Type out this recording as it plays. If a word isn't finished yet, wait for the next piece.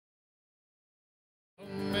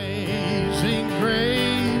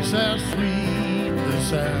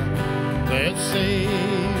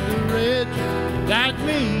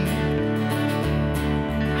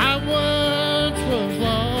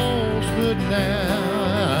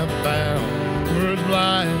I found was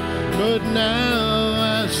blind, but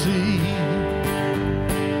now I see.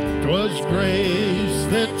 'Twas grace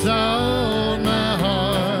that taught my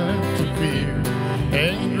heart to fear,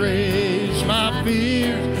 and grace my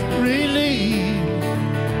fears relieved.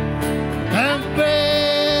 And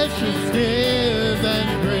precious did that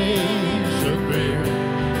grace appear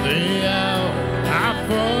the hour I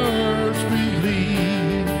first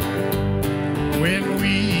believed. When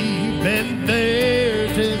we've been there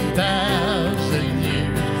 10,000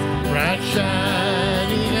 years, bright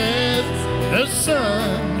shining as the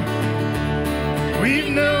sun, we've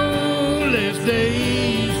no less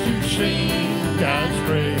days to sing God's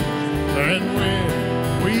praise than when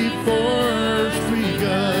we first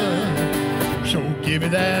begun. So give me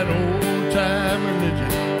that old-time religion,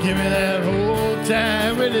 give me that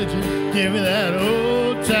old-time religion, give me that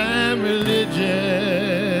old-time religion.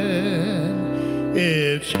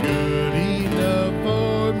 It's good enough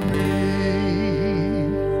for me.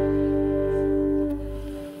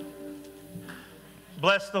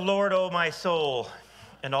 Bless the Lord, O my soul,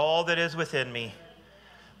 and all that is within me.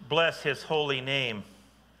 Bless his holy name.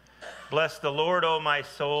 Bless the Lord, O my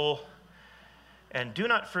soul, and do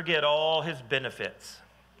not forget all his benefits,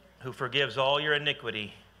 who forgives all your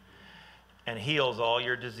iniquity and heals all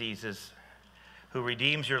your diseases, who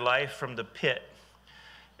redeems your life from the pit,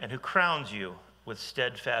 and who crowns you with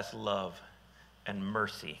steadfast love and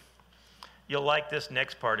mercy. You'll like this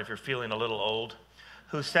next part if you're feeling a little old.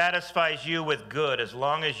 Who satisfies you with good as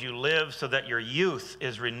long as you live, so that your youth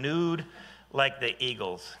is renewed like the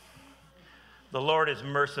eagles. The Lord is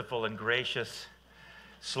merciful and gracious,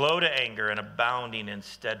 slow to anger and abounding in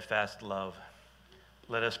steadfast love.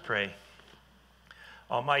 Let us pray.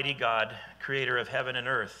 Almighty God, creator of heaven and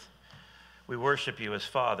earth, we worship you as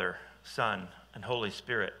Father, Son, and Holy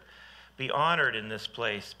Spirit. Be honored in this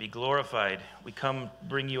place, be glorified. We come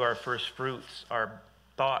bring you our first fruits, our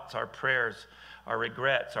thoughts, our prayers, our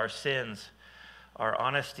regrets, our sins, our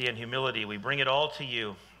honesty and humility. We bring it all to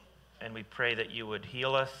you, and we pray that you would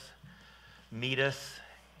heal us, meet us,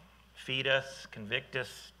 feed us, convict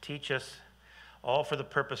us, teach us, all for the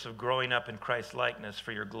purpose of growing up in Christ's likeness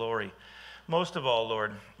for your glory. Most of all,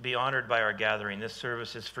 Lord, be honored by our gathering. This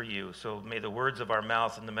service is for you, so may the words of our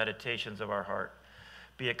mouth and the meditations of our heart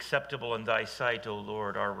be acceptable in thy sight, O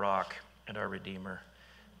Lord, our rock and our Redeemer.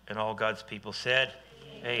 And all God's people said,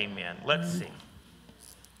 Amen. Let's sing.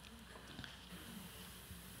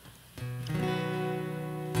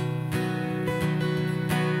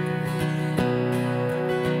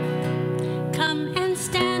 Come and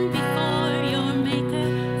stand before your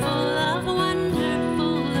Maker, full of wonder,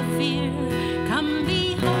 full of fear. Come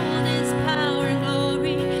behold his power and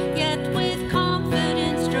glory, yet with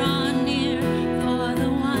confidence draw near. For the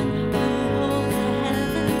one who holds the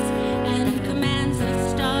heavens and commands the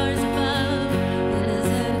stars above is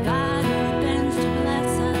a God who bends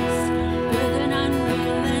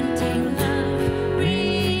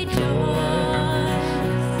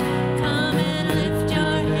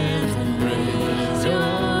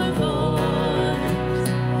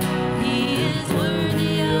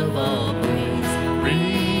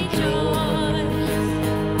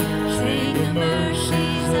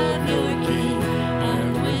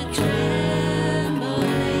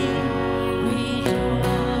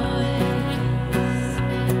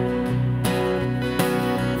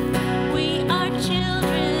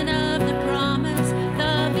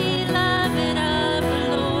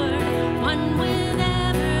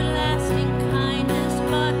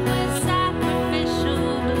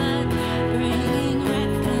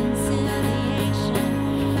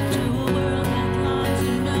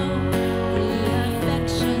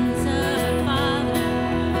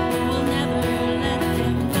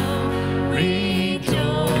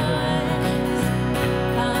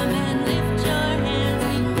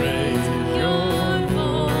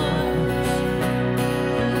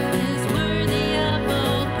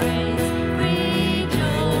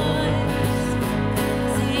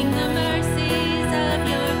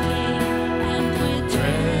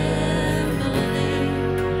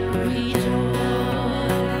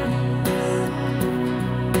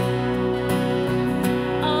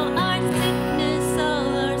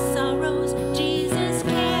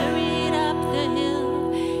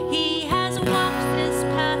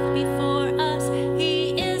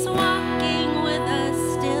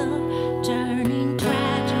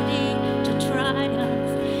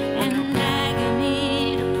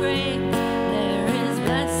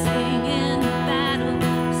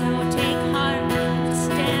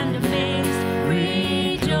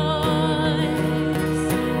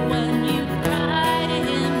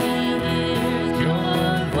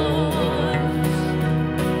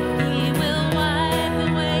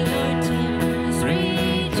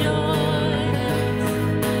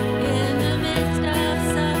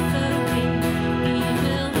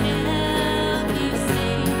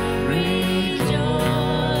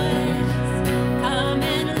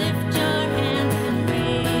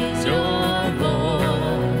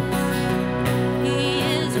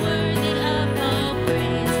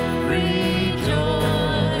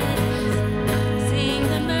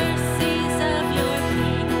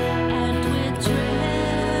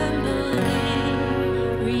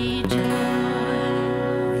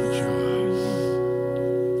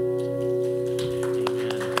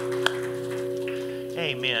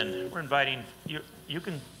inviting you, you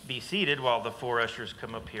can be seated while the four ushers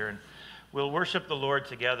come up here, and we'll worship the Lord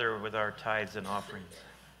together with our tithes and offerings.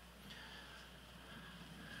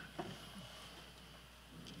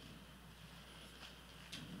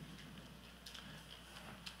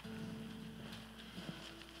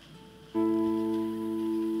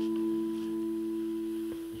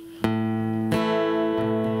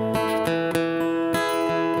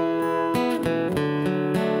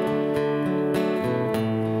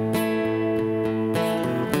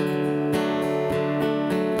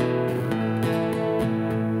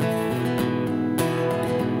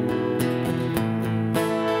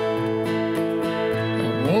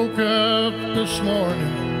 Woke up this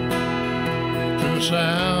morning to the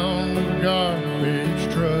sound of a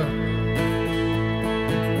garbage truck.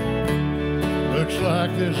 Looks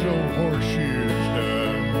like this old horseshoe's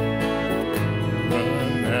done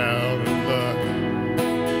running out of luck.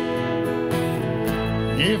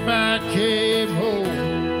 If I came home,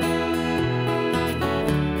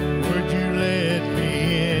 would you let me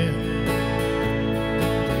in?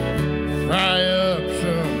 Fry up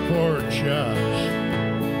some pork chops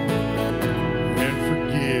and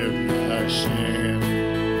forgive my sin.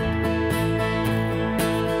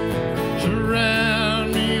 Surround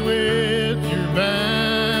me with your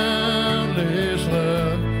boundless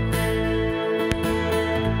love.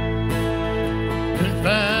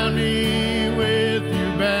 Confound me with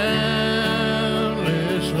your boundless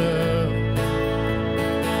love.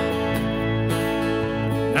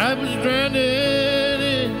 I was stranded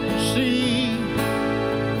in the sea,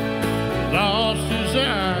 lost as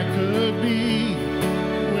I could be,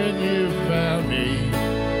 when you found me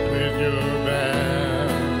with your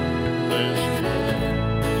boundless love.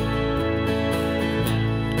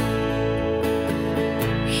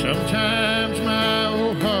 Sometimes my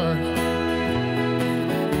old heart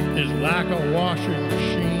is like a washing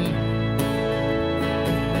machine,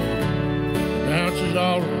 bounces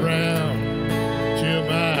all around till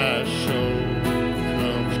my soul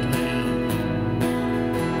comes clean.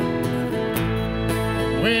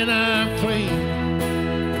 When I'm clean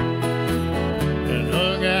and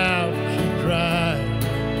hung out to dry,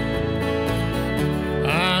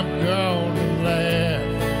 I'm gonna laugh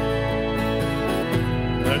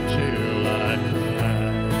until I cry.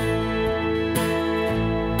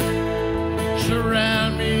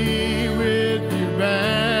 Surround me with your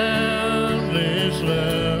boundless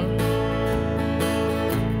love.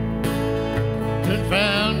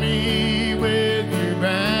 Confound me with your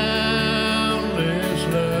boundless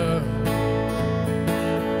love.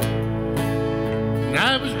 And I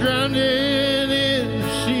was drowned in the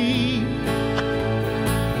sea,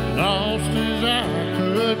 lost as I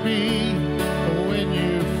could be, when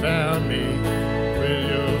you found me with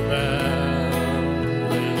your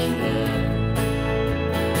boundless love.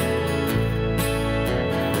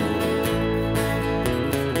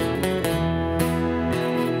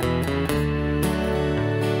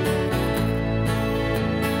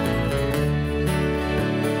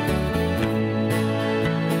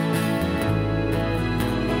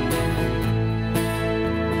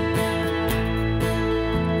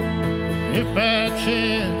 If by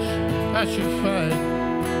chance I should find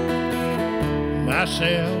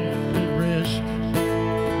myself at risk,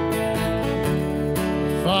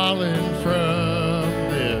 falling from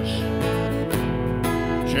this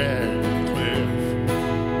jagged cliff,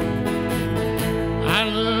 I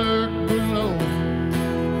look below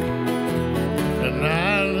and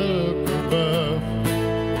I look above,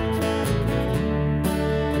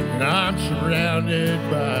 and I'm surrounded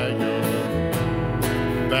by your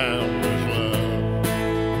boundless love.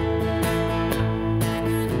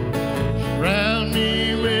 Surround me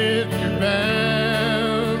with your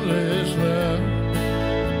boundless love.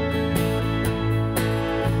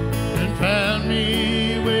 Confound me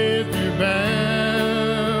with your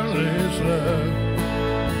boundless love.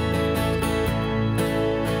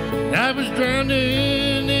 I was drowned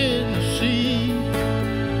in the sea,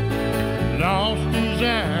 lost as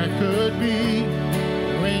I could be,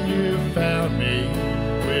 when you found me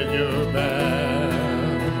with your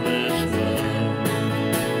boundless love.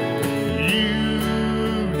 You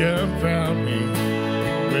dumbfound me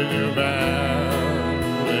with your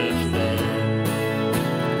boundless love.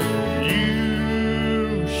 You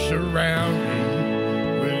surround me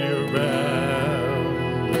with your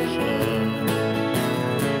boundless love.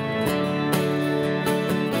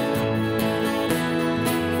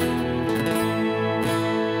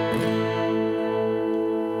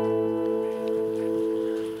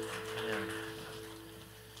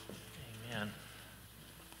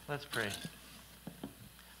 Let's pray.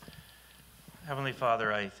 Heavenly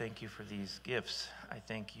Father, I thank you for these gifts. I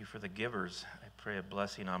thank you for the givers. I pray a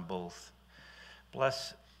blessing on both.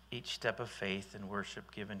 Bless each step of faith and worship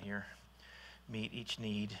given here. Meet each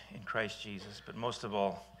need in Christ Jesus. But most of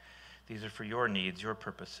all, these are for your needs, your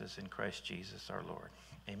purposes in Christ Jesus our Lord.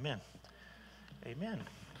 Amen. Amen.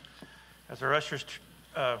 As our ushers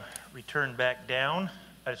return back down,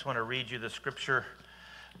 I just want to read you the scripture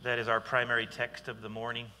that is our primary text of the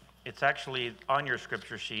morning. It's actually on your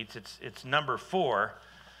scripture sheets. It's number 4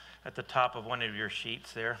 at the top of one of your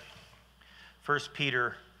sheets there. 1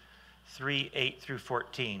 Peter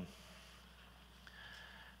 3:8-14.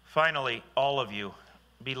 Finally, all of you,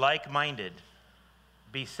 be like-minded,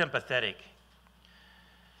 be sympathetic,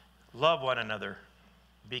 love one another,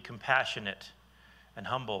 be compassionate and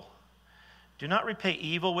humble. Do not repay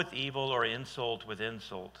evil with evil or insult with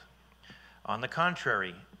insult. On the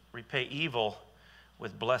contrary, repay evil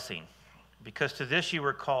with blessing, because to this you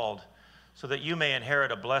were called, so that you may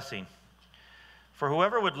inherit a blessing. For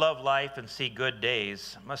whoever would love life and see good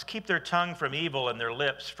days must keep their tongue from evil and their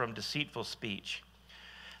lips from deceitful speech.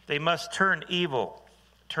 They must turn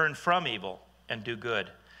from evil, and do good.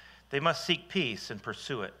 They must seek peace and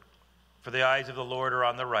pursue it. For the eyes of the Lord are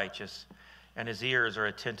on the righteous, and his ears are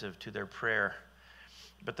attentive to their prayer.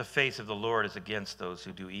 But the face of the Lord is against those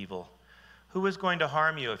who do evil. Who is going to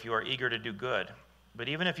harm you if you are eager to do good? But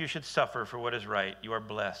even if you should suffer for what is right, you are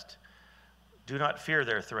blessed. Do not fear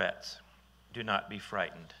their threats. Do not be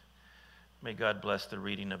frightened. May God bless the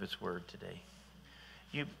reading of his word today.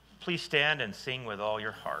 You please stand and sing with all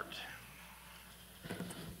your heart.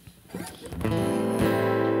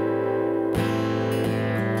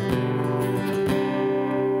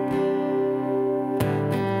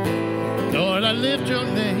 Lord, I lift your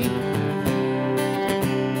name.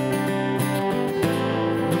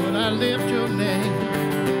 Lord, I lift your name.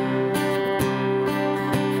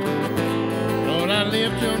 Lord, I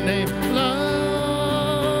lift your name.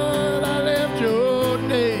 Lord, I lift your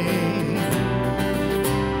name.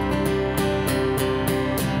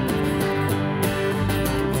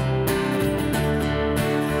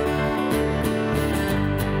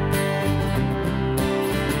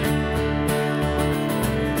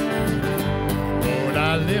 Lord,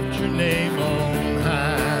 I lift your name on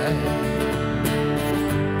high.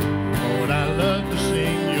 Lord, I love to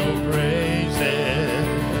sing your praises.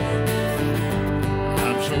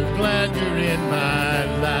 I'm so glad you're in my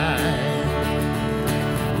life.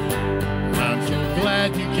 I'm so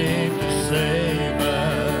glad you came to save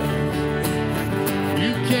us.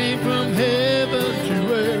 You came from heaven to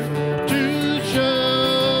earth to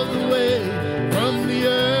show the way, from the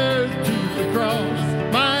earth to the cross,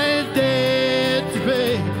 my debt to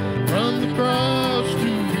pay, from the cross to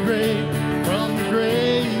the grave, from the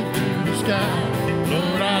grave to the sky.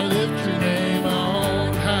 Lord, I lift your name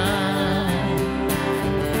on high.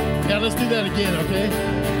 Yeah, let's do that again, okay?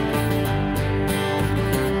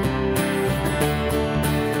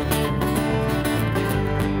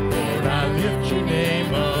 Lord, I lift your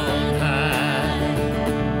name on high.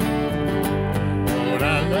 Lord,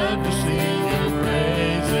 I love to sing your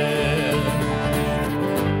praises.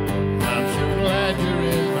 I'm so glad you're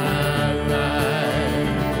in my life.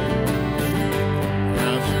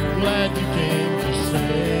 I'm so glad you came to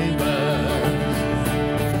save us.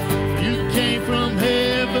 You came from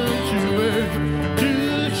heaven to earth to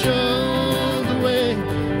show the way,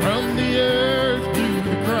 from the earth to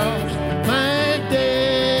the cross, my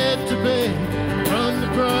debt to pay, from the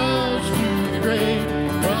cross to the grave,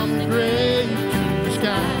 from the grave to the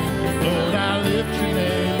sky. Lord, I lift your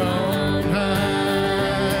name on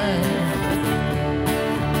high.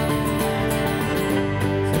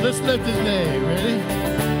 So let's lift his name, ready?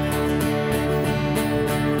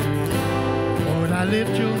 Lord, I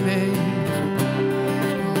lift your name.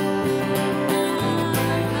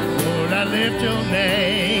 Lord, I lift your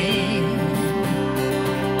name.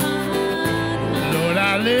 Lord,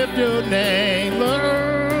 I lift your name.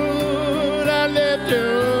 Lord, I lift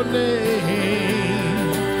your name.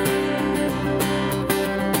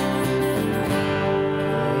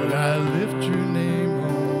 Lord, I lift your name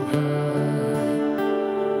on high.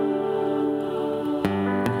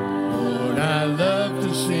 Lord, I love to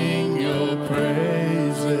sing your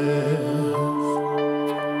praises.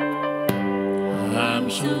 I'm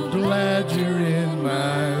so glad you're in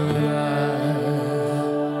my life.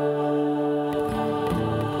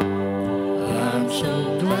 I'm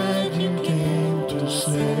so glad you came to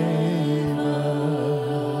save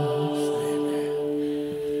us. Amen.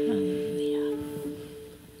 Hallelujah.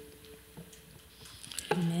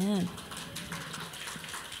 Amen.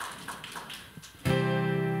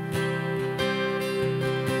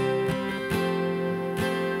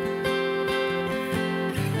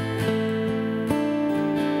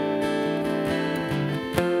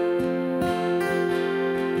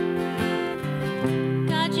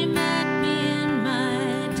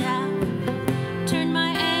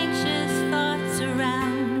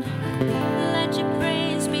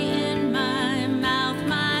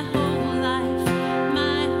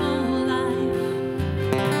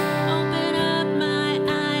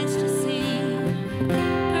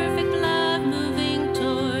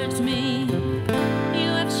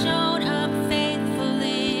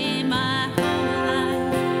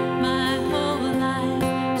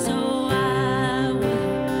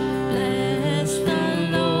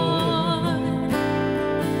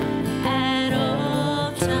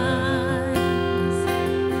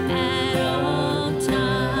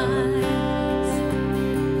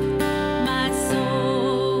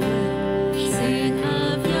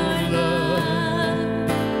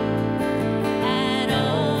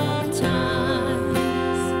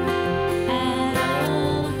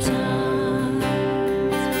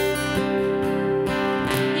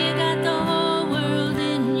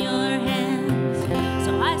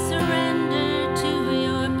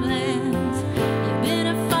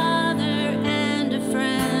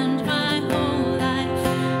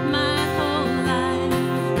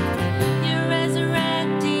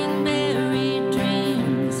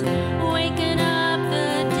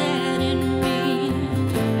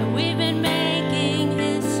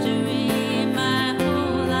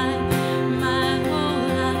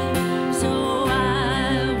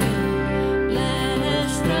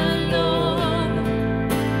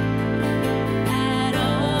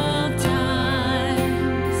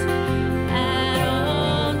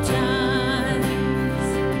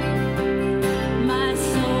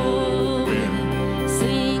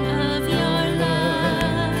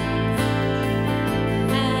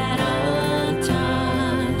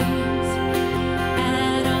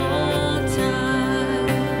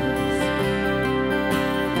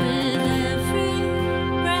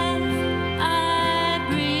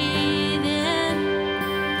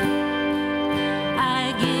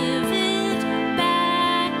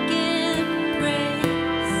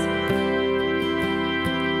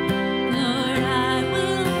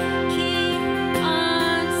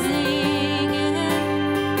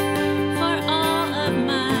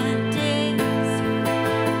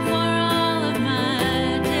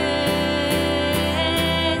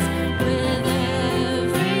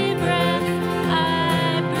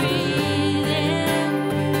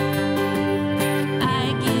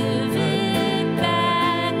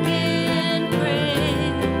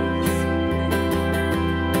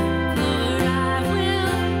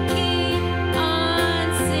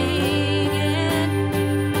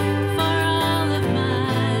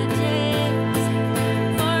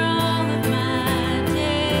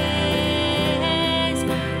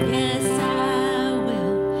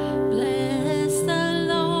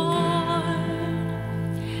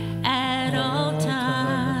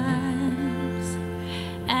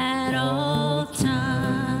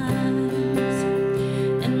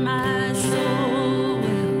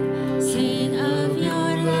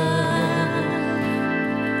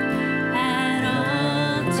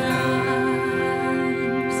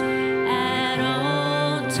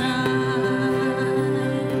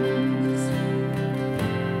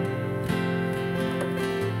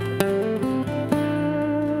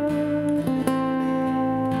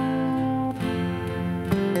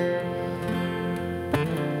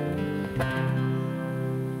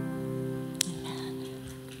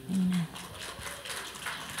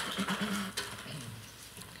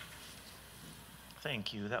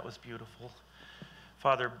 Thank you. That was beautiful.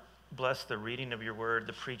 Father, bless the reading of your word,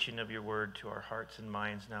 the preaching of your word to our hearts and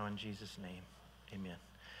minds now in Jesus' name. Amen.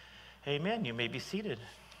 Amen. You may be seated.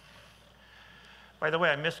 By the way,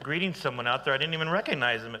 I missed greeting someone out there. I didn't even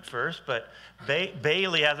recognize him at first, but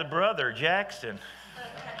Bailey has a brother, Jackson.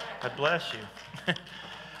 God bless you.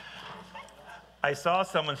 I saw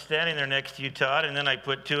someone standing there next to you, Todd, and then I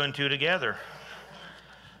put two and two together.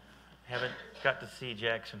 Haven't got to see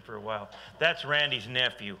Jackson for a while. That's Randy's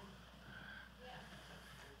nephew.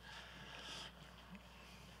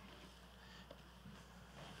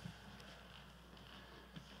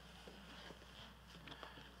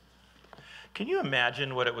 Can you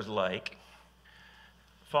imagine what it was like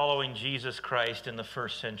following Jesus Christ in the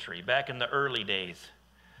first century, back in the early days,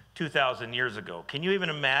 2,000 years ago? Can you even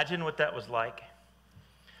imagine what that was like?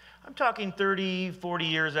 I'm talking 30, 40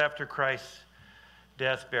 years after Christ's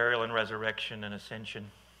death, burial, and resurrection and ascension.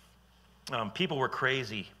 People were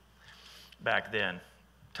crazy back then.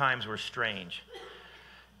 Times were strange.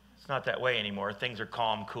 It's not that way anymore. Things are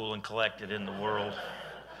calm, cool, and collected in the world.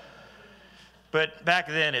 But back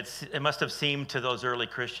then, it must have seemed to those early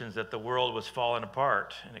Christians that the world was falling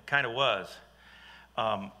apart, and it kind of was.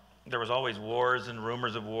 There was always wars and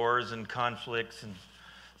rumors of wars and conflicts and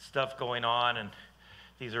stuff going on, and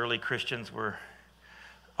these early Christians were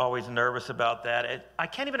always nervous about that. I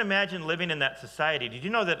can't even imagine living in that society. Did you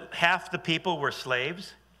know that half the people were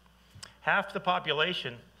slaves? Half the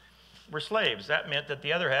population were slaves. That meant that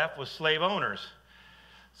the other half was slave owners.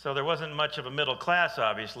 So there wasn't much of a middle class,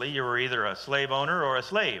 obviously. You were either a slave owner or a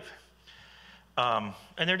slave. And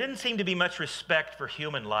there didn't seem to be much respect for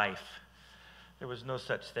human life. There was no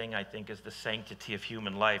such thing, I think, as the sanctity of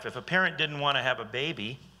human life. If a parent didn't want to have a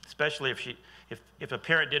baby, especially if a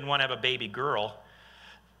parent didn't want to have a baby girl,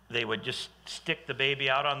 they would just stick the baby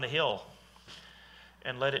out on the hill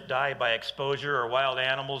and let it die by exposure or wild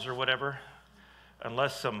animals or whatever,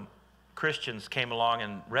 unless some Christians came along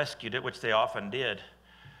and rescued it, which they often did.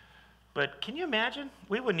 But can you imagine?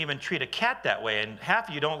 We wouldn't even treat a cat that way, and half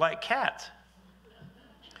of you don't like cats.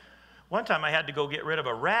 One time I had to go get rid of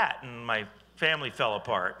a rat, and my family fell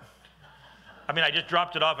apart. I mean, I just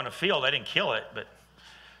dropped it off in a field. I didn't kill it, but,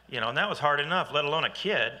 and that was hard enough, let alone a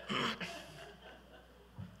kid.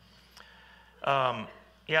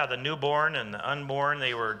 The newborn and the unborn,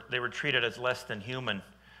 they were treated as less than human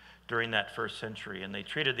during that first century, and they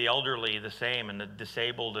treated the elderly the same and the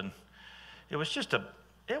disabled, and it was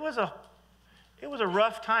a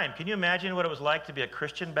rough time. Can you imagine what it was like to be a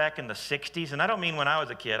Christian back in the 60s? And I don't mean when I was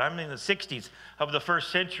a kid. I mean the 60s of the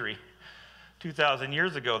first century, 2,000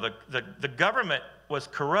 years ago. The government was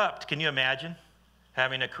corrupt. Can you imagine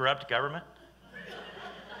having a corrupt government?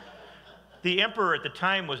 The emperor at the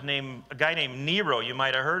time was a guy named Nero. You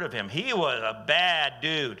might have heard of him. He was a bad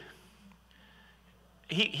dude.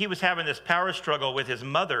 He was having this power struggle with his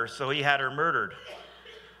mother, so he had her murdered.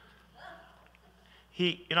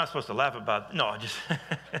 You're not supposed to laugh about, no, just,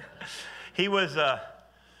 he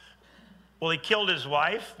killed his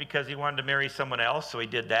wife because he wanted to marry someone else, so he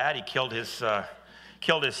did that. He killed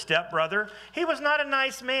his stepbrother. He was not a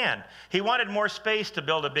nice man. He wanted more space to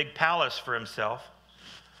build a big palace for himself.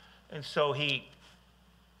 And so he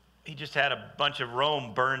just had a bunch of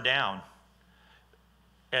Rome burned down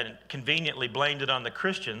and conveniently blamed it on the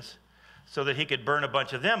Christians so that he could burn a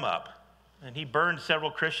bunch of them up. And he burned several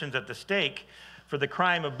Christians at the stake for the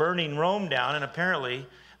crime of burning Rome down, and apparently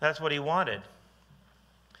that's what he wanted.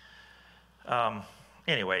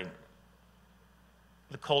 Anyway,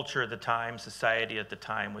 the culture at the time, society at the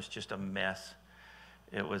time was just a mess.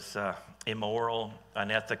 It was immoral,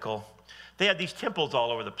 unethical. They had these temples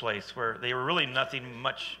all over the place where they were really nothing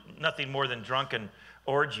more than drunken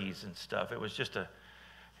orgies and stuff. It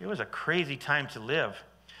was a crazy time to live.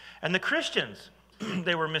 And the Christians,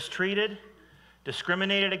 they were mistreated,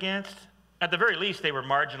 discriminated against. At the very least, they were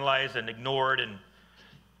marginalized and ignored and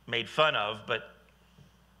made fun of, but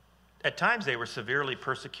at times they were severely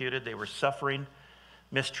persecuted. They were suffering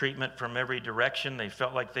mistreatment from every direction. They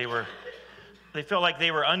felt like they were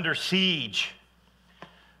under siege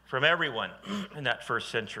from everyone in that first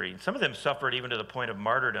century. Some of them suffered even to the point of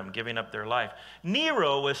martyrdom, giving up their life.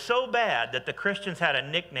 Nero was so bad that the Christians had a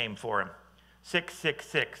nickname for him,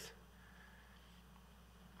 666.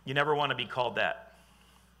 You never want to be called that.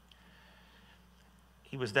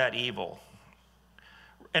 He was that evil.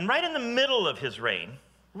 And right in the middle of his reign,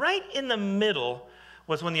 right in the middle,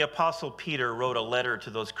 was when the Apostle Peter wrote a letter to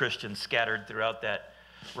those Christians scattered throughout that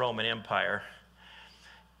Roman Empire.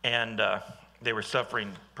 And they were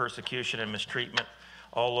suffering persecution and mistreatment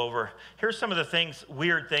all over. Here's some of the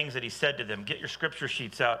weird things that he said to them. Get your scripture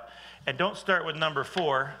sheets out. And don't start with number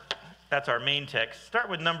 4. That's our main text. Start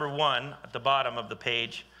with number 1 at the bottom of the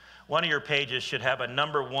page. One of your pages should have a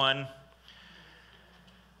number 1.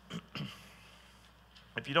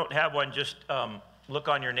 If you don't have one, just look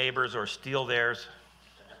on your neighbors or steal theirs.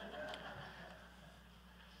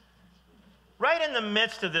 Right in the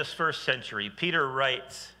midst of this first century, Peter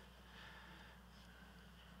writes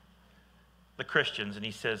the Christians, and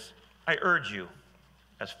he says, I urge you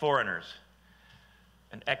as foreigners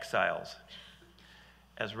and exiles,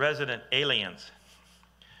 as resident aliens,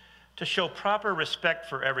 to show proper respect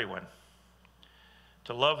for everyone,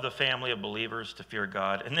 to love the family of believers, to fear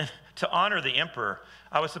God, and then to honor the emperor.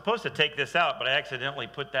 I was supposed to take this out, but I accidentally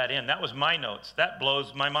put that in. That was my notes. That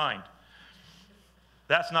blows my mind.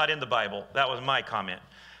 That's not in the Bible. That was my comment.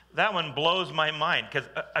 That one blows my mind because,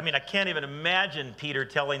 I can't even imagine Peter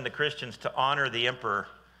telling the Christians to honor the emperor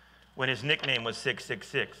when his nickname was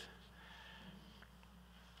 666.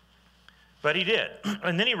 But he did.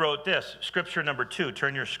 And then he wrote this, scripture number 2.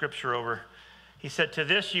 Turn your scripture over. He said, to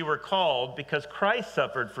this you were called because Christ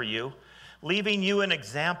suffered for you, leaving you an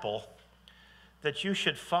example that you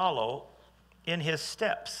should follow in his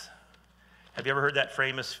steps. Have you ever heard that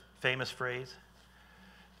famous phrase?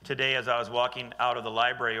 Today, as I was walking out of the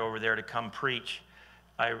library over there to come preach,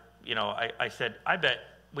 I said, I bet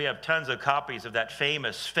we have tons of copies of that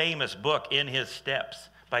famous book, In His Steps,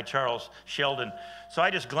 by Charles Sheldon. So I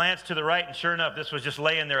just glanced to the right, and sure enough, this was just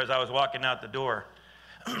laying there as I was walking out the door.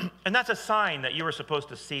 And that's a sign that you were supposed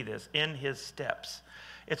to see this, In His Steps.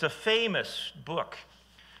 It's a famous book,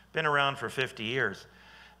 been around for 50 years.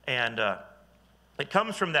 And it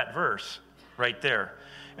comes from that verse right there.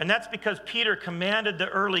 And that's because Peter commanded the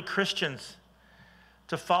early Christians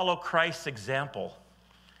to follow Christ's example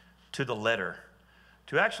to the letter,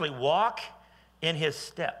 to actually walk in his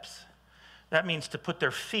steps. That means to put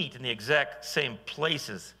their feet in the exact same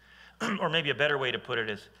places. Or maybe a better way to put it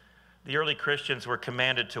is, the early Christians were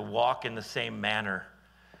commanded to walk in the same manner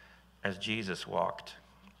as Jesus walked.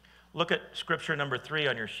 Look at scripture number 3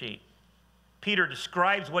 on your sheet. Peter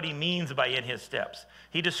describes what he means by in his steps.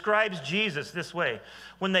 He describes Jesus this way.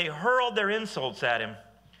 When they hurled their insults at him,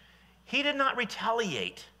 he did not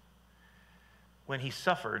retaliate. When he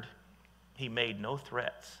suffered, he made no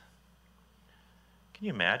threats. Can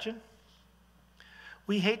you imagine?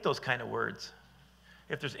 We hate those kind of words.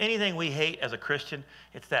 If there's anything we hate as a Christian,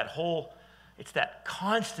 it's that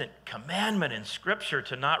constant commandment in Scripture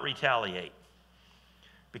to not retaliate.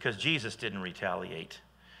 Because Jesus didn't retaliate.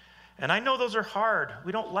 And I know those are hard.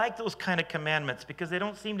 We don't like those kind of commandments because they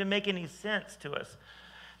don't seem to make any sense to us.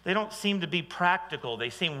 They don't seem to be practical. They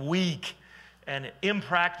seem weak and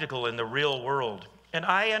impractical in the real world. And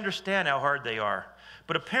I understand how hard they are.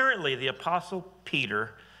 But apparently the Apostle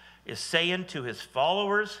Peter is saying to his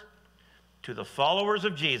followers, to the followers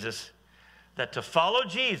of Jesus, that to follow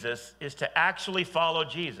Jesus is to actually follow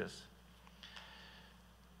Jesus.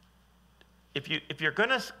 If you're going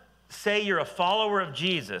to say you're a follower of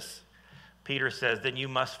Jesus, Peter says, then you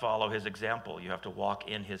must follow his example. You have to walk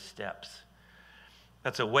in his steps.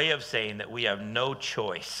 That's a way of saying that we have no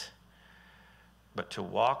choice but to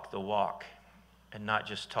walk the walk and not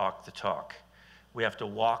just talk the talk. We have to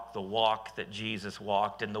walk the walk that Jesus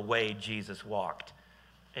walked and the way Jesus walked.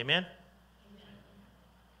 Amen?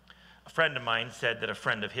 A friend of mine said that a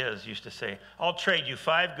friend of his used to say, I'll trade you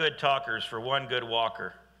 5 good talkers for 1 good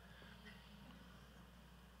walker.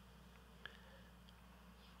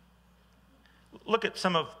 Look at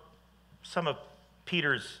some of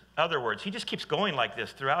Peter's other words. He just keeps going like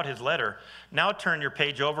this throughout his letter. Now turn your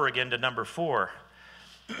page over again to number 4.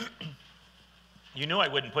 You knew I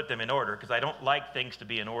wouldn't put them in order because I don't like things to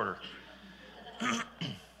be in order.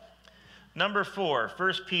 Number 4,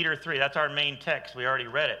 1 Peter 3. That's our main text. We already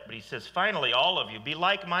read it. But he says, finally, all of you, be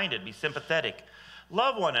like-minded, be sympathetic.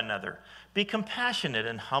 Love one another. Be compassionate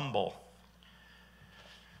and humble.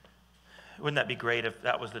 Wouldn't that be great if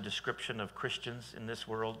that was the description of Christians in this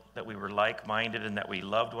world, that we were like-minded and that we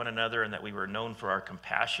loved one another and that we were known for our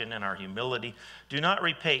compassion and our humility? Do not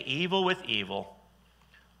repay evil with evil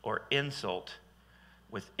or insult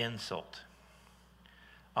with insult.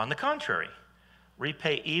 On the contrary,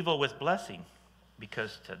 repay evil with blessing,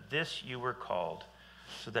 because to this you were called,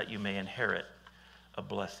 so that you may inherit a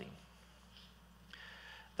blessing.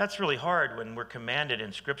 That's really hard when we're commanded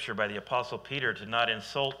in Scripture by the Apostle Peter to not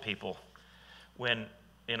insult people, when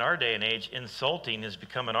in our day and age, insulting has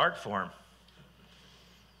become an art form.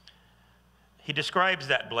 He describes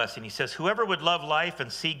that blessing. He says, whoever would love life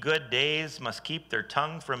and see good days must keep their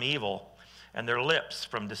tongue from evil and their lips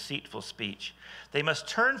from deceitful speech. They must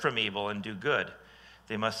turn from evil and do good.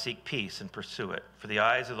 They must seek peace and pursue it. For the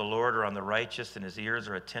eyes of the Lord are on the righteous, and his ears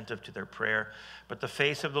are attentive to their prayer. But the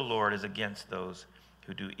face of the Lord is against those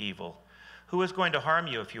who do evil. Who is going to harm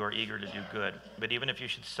you if you are eager to do good? But even if you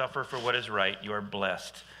should suffer for what is right, you are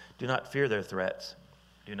blessed. Do not fear their threats.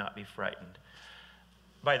 Do not be frightened.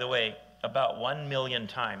 By the way, about 1 million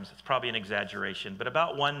times, it's probably an exaggeration, but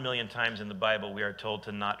about 1 million times in the Bible we are told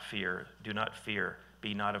to not fear. Do not fear.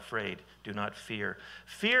 Be not afraid. Do not fear.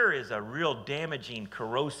 Fear is a real damaging,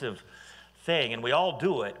 corrosive thing, and we all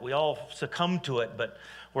do it. We all succumb to it, but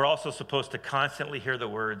we're also supposed to constantly hear the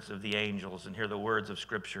words of the angels and hear the words of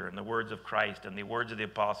Scripture and the words of Christ and the words of the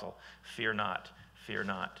apostle. Fear not, fear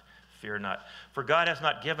not, fear not. For God has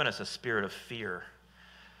not given us a spirit of fear.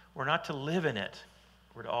 We're not to live in it.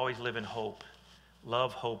 We're to always live in hope.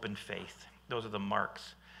 Love, hope, and faith. Those are the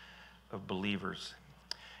marks of believers.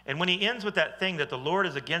 And when he ends with that thing that the Lord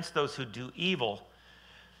is against those who do evil,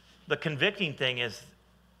 the convicting thing is,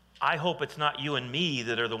 I hope it's not you and me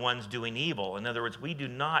that are the ones doing evil. In other words, we do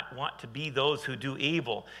not want to be those who do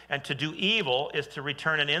evil. And to do evil is to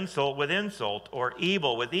return an insult with insult or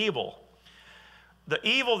evil with evil. The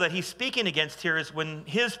evil that he's speaking against here is when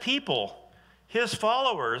his people, his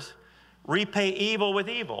followers, repay evil with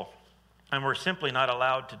evil. And we're simply not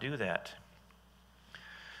allowed to do that.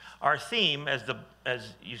 Our theme, as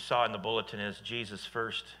you saw in the bulletin, is Jesus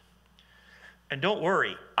first. And don't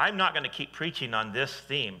worry, I'm not going to keep preaching on this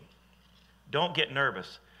theme. Don't get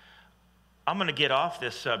nervous. I'm going to get off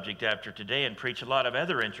this subject after today and preach a lot of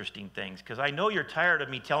other interesting things, because I know you're tired of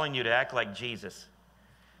me telling you to act like Jesus.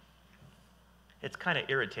 It's kind of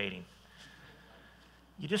irritating.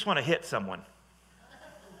 You just want to hit someone.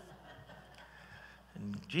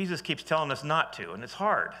 And Jesus keeps telling us not to, and it's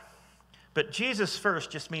hard. But Jesus first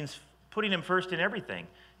just means putting him first in everything,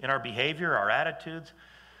 in our behavior, our attitudes,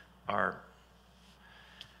 our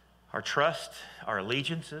trust, our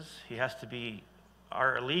allegiances. He has to be,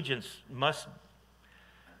 our allegiance must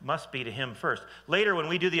be to him first. Later, when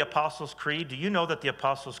we do the Apostles' Creed, do you know that the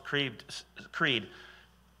Apostles' Creed,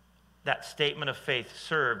 that statement of faith,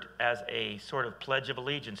 served as a sort of pledge of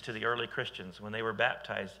allegiance to the early Christians? When they were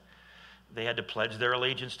baptized, they had to pledge their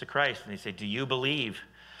allegiance to Christ. And they say, do you believe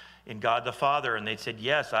in God the Father? And they said,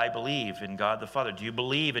 yes, I believe in God the Father. Do you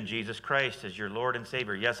believe in Jesus Christ as your Lord and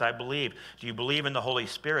Savior? Yes, I believe. Do you believe in the Holy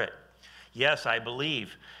Spirit? Yes, I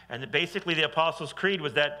believe. And basically the Apostles' Creed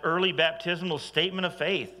was that early baptismal statement of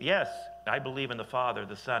faith. Yes, I believe in the Father,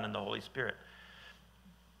 the Son, and the Holy Spirit.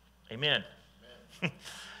 Amen.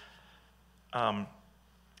 Amen.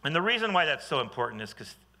 And the reason why that's so important is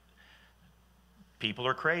because people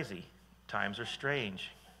are crazy. Times are strange.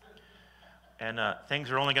 And things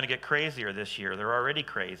are only going to get crazier this year. They're already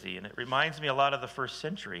crazy. And it reminds me a lot of the first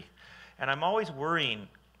century. And I'm always worrying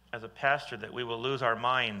as a pastor that we will lose our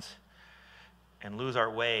minds and lose our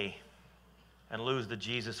way and lose the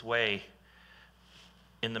Jesus way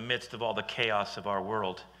in the midst of all the chaos of our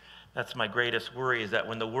world. That's my greatest worry, is that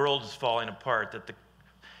when the world is falling apart, that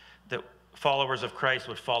the followers of Christ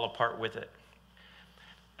would fall apart with it.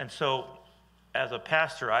 And so, as a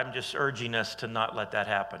pastor, I'm just urging us to not let that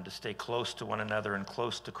happen, to stay close to one another and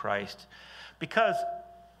close to Christ. Because,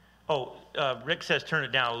 Rick says turn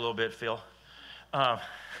it down a little bit, Phil.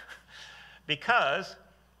 Because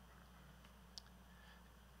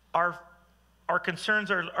our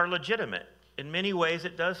concerns are legitimate. In many ways,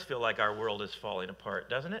 it does feel like our world is falling apart,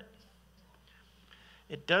 doesn't it?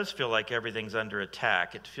 It does feel like everything's under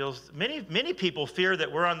attack. It feels, many people fear that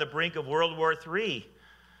we're on the brink of World War III.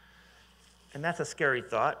 And that's a scary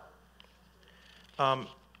thought. And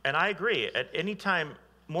I agree. At any time,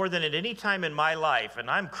 more than at any time in my life,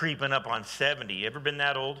 and I'm creeping up on 70. You ever been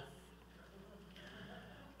that old?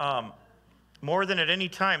 More than at any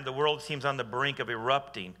time, the world seems on the brink of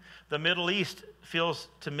erupting. The Middle East feels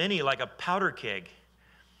to many like a powder keg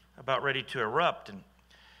about ready to erupt. And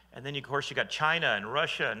then, of course, you got China and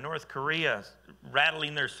Russia and North Korea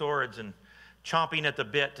rattling their swords and chomping at the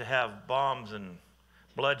bit to have bombs and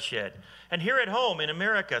bloodshed. And here at home in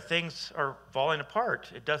America, things are falling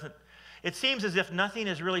apart. It seems as if nothing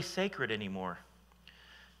is really sacred anymore.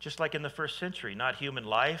 Just like in the first century, not human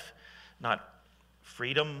life, not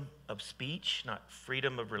freedom of speech, not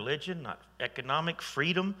freedom of religion, not economic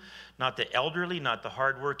freedom, not the elderly, not the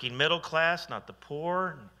hardworking middle class, not the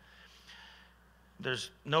poor.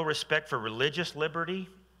 There's no respect for religious liberty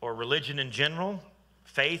or religion in general,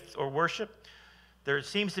 faith or worship. There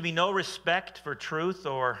seems to be no respect for truth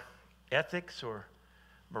or ethics or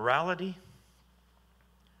morality.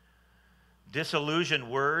 Disillusioned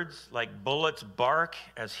words like bullets bark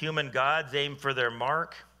as human gods aim for their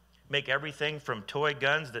mark. make everything from toy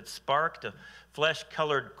guns that spark to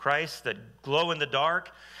flesh-colored Christs that glow in the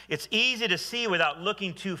dark. It's easy to see without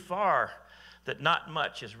looking too far that not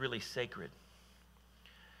much is really sacred.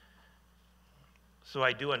 So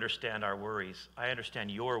I do understand our worries. I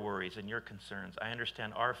understand your worries and your concerns. I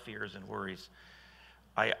understand our fears and worries.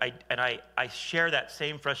 I share that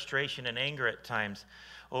same frustration and anger at times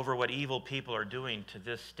over what evil people are doing to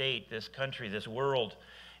this state, this country, this world.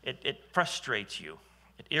 It frustrates you.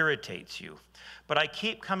 It irritates you. But I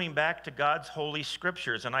keep coming back to God's holy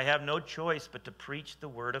scriptures, and I have no choice but to preach the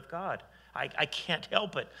word of God. I can't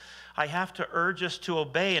help it. I have to urge us to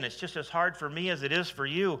obey, and it's just as hard for me as it is for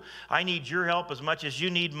you. I need your help as much as you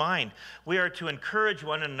need mine. We are to encourage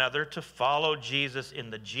one another to follow Jesus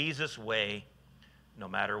in the Jesus way, no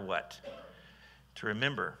matter what. To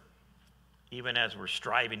remember, even as we're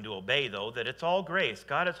striving to obey, though, that it's all grace.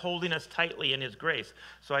 God is holding us tightly in his grace.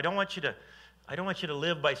 So I don't want you to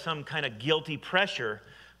live by some kind of guilty pressure,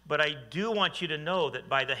 but I do want you to know that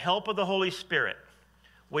by the help of the Holy Spirit,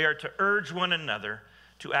 we are to urge one another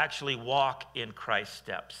to actually walk in Christ's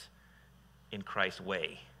steps, in Christ's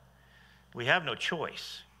way. We have no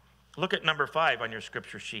choice. Look at number 5 on your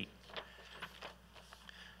scripture sheet.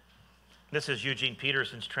 This is Eugene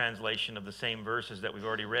Peterson's translation of the same verses that we've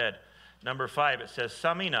already read. Number 5, it says,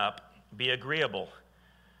 summing up, be agreeable,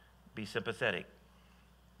 be sympathetic,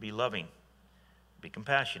 be loving, be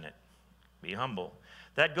compassionate, be humble.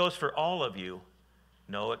 That goes for all of you,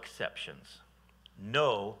 no exceptions.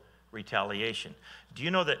 No retaliation. Do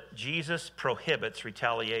you know that Jesus prohibits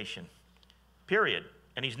retaliation? Period.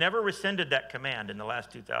 And he's never rescinded that command in the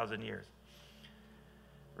last 2,000 years.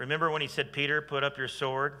 Remember when he said, Peter, put up your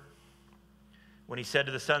sword? When he said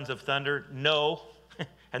to the sons of thunder, no.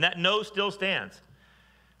 And that no still stands.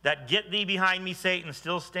 That get thee behind me, Satan,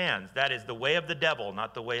 still stands. That is the way of the devil,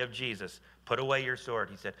 not the way of Jesus. Put away your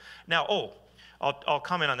sword, he said. Now, I'll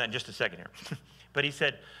comment on that in just a second here. But he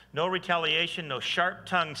said, no retaliation, no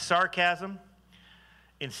sharp-tongued sarcasm.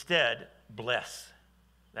 Instead, bless.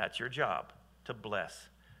 That's your job, to bless.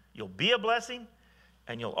 You'll be a blessing,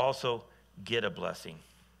 and you'll also get a blessing.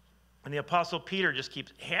 And the Apostle Peter just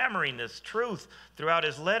keeps hammering this truth throughout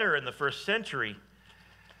his letter in the first century.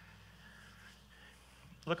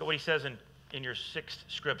 Look at what he says in your 6th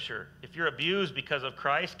scripture. If you're abused because of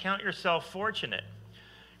Christ, count yourself fortunate.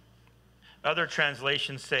 Other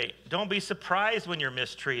translations say, don't be surprised when you're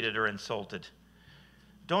mistreated or insulted.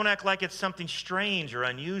 Don't act like it's something strange or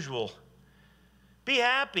unusual. Be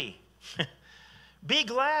happy. Be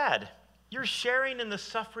glad. You're sharing in the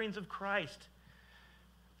sufferings of Christ.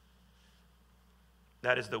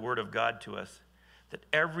 That is the word of God to us. That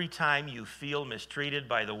every time you feel mistreated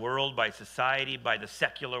by the world, by society, by the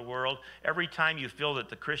secular world, every time you feel that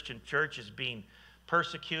the Christian church is being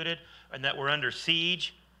persecuted and that we're under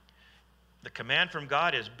siege, the command from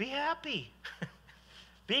God is be happy.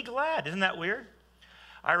 Be glad. Isn't that weird?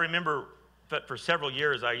 I remember that for several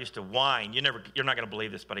years I used to whine. You're not going to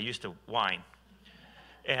believe this, but I used to whine.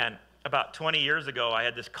 And about 20 years ago, I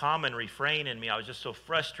had this common refrain in me. I was just so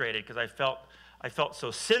frustrated because I felt so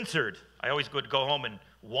censored. I always would go home and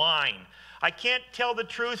whine. I can't tell the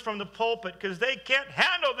truth from the pulpit because they can't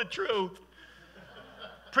handle the truth.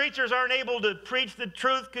 Preachers aren't able to preach the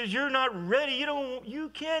truth because you're not ready. You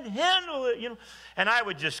can't handle it. And I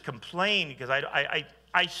would just complain because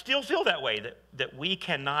I still feel that way, that we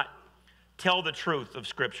cannot tell the truth of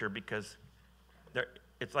Scripture because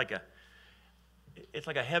it's like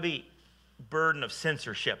a heavy burden of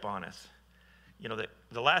censorship on us.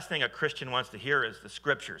 The last thing a Christian wants to hear is the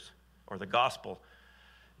Scriptures or the gospel.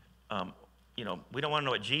 We don't want to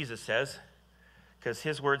know what Jesus says, because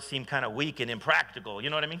his words seem kind of weak and impractical.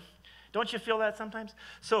 You know what I mean? Don't you feel that sometimes?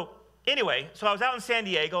 So anyway, I was out in San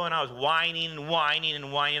Diego, and I was whining and whining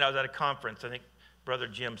and whining. I was at a conference. I think Brother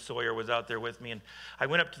Jim Sawyer was out there with me, and I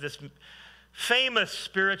went up to this famous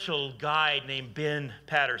spiritual guide named Ben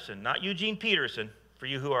Patterson. Not Eugene Peterson, for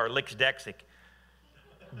you who are Licksdexic.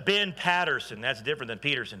 Ben Patterson, that's different than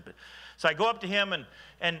Peterson. So I go up to him,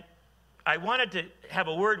 and I wanted to have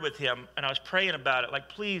a word with him, and I was praying about it, like,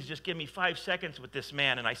 please just give me 5 seconds with this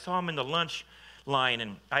man. And I saw him in the lunch line,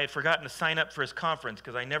 and I had forgotten to sign up for his conference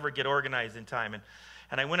because I never get organized in time. And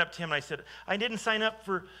I went up to him, and I said, I didn't sign up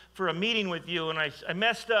for a meeting with you, and I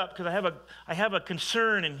messed up because I have a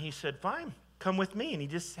concern. And he said, fine, come with me. And he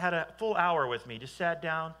just had a full hour with me, just sat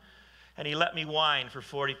down, and he let me whine for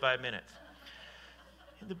 45 minutes.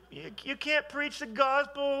 You can't preach the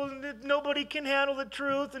gospel, and nobody can handle the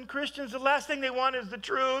truth, and Christians, the last thing they want is the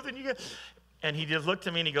truth. And he just looked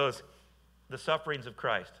at me and he goes, the sufferings of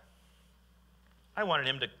Christ. I wanted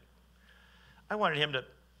him to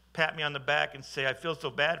pat me on the back and say, I feel so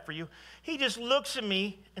bad for you. He just looks at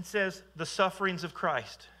me and says, the sufferings of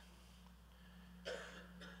Christ.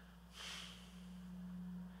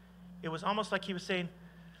 It was almost like he was saying,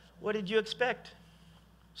 what did you expect?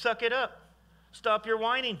 Suck it up. Stop your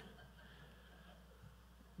whining.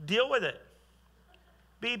 Deal with it.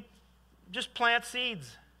 Just plant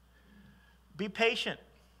seeds. Be patient.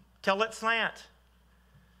 Tell it slant.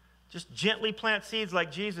 Just gently plant seeds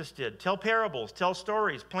like Jesus did. Tell parables, tell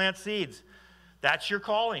stories, plant seeds. That's your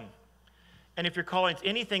calling. And if your calling's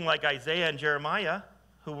anything like Isaiah and Jeremiah,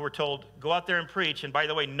 who were told, go out there and preach, and by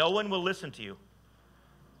the way, no one will listen to you.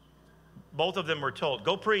 Both of them were told,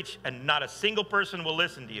 go preach, and not a single person will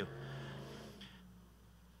listen to you.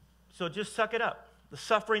 So just suck it up. The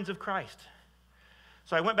sufferings of Christ.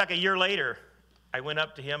 So I went back a year later. I went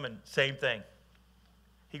up to him and same thing.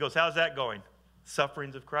 He goes, how's that going?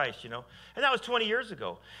 Sufferings of Christ, you know. And that was 20 years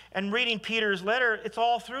ago. And reading Peter's letter, it's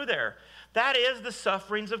all through there. That is the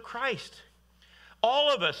sufferings of Christ. All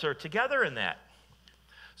of us are together in that.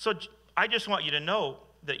 So I just want you to know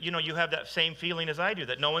that, you know, you have that same feeling as I do,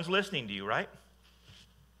 that no one's listening to you, right?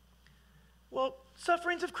 Well,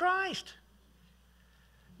 sufferings of Christ.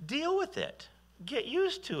 Deal with it. Get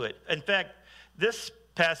used to it. In fact, this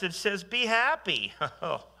passage says, be happy.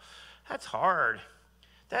 Oh, that's hard.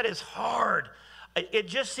 That is hard. It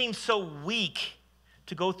just seems so weak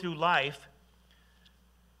to go through life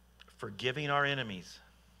forgiving our enemies,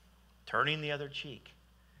 turning the other cheek.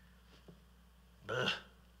 Ugh.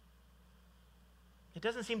 It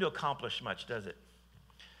doesn't seem to accomplish much, does it?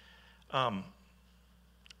 I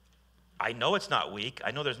know it's not weak.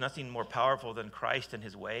 I know there's nothing more powerful than Christ and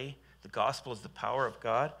his way. The gospel is the power of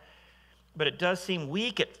God. But it does seem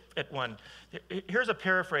weak at one. Here's a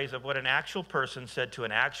paraphrase of what an actual person said to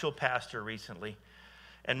an actual pastor recently.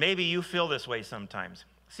 And maybe you feel this way sometimes.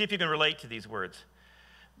 See if you can relate to these words.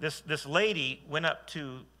 This lady went up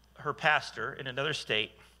to her pastor in another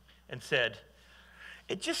state and said,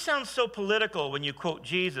 it just sounds so political when you quote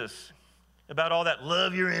Jesus about all that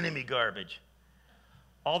love your enemy garbage.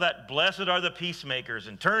 All that blessed are the peacemakers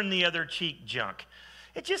and turn the other cheek junk.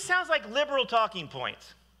 It just sounds like liberal talking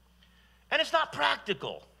points. And it's not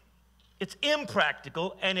practical. It's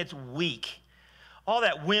impractical and it's weak. All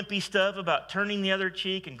that wimpy stuff about turning the other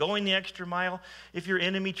cheek and going the extra mile. If your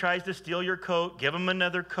enemy tries to steal your coat, give him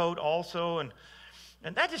another coat also. And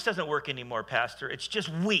that just doesn't work anymore, Pastor. It's just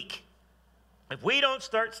weak. If we don't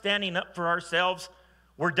start standing up for ourselves,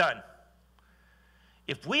 we're done.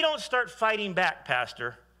 If we don't start fighting back,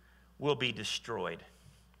 Pastor, we'll be destroyed.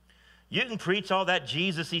 You can preach all that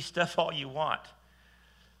Jesus-y stuff all you want.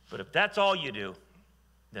 But if that's all you do,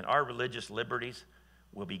 then our religious liberties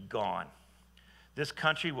will be gone. This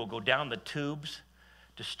country will go down the tubes,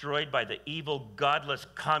 destroyed by the evil, godless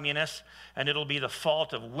communists, and it'll be the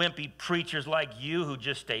fault of wimpy preachers like you who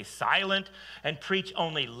just stay silent and preach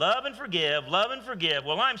only love and forgive, love and forgive.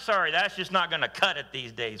 Well, I'm sorry, that's just not going to cut it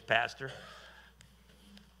these days, Pastor.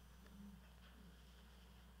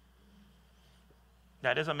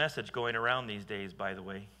 That is a message going around these days, by the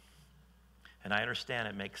way. And I understand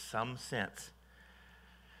it makes some sense.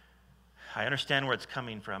 I understand where it's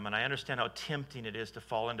coming from, and I understand how tempting it is to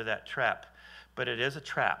fall into that trap. But it is a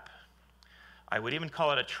trap. I would even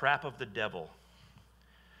call it a trap of the devil.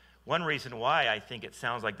 One reason why I think it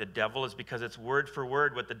sounds like the devil is because it's word for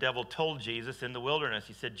word what the devil told Jesus in the wilderness.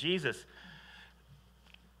 He said, Jesus,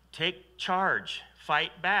 take charge,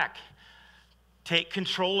 fight back, take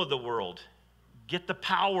control of the world. Get the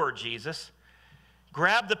power, Jesus.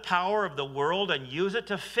 Grab the power of the world and use it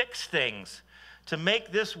to fix things, to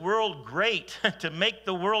make this world great, to make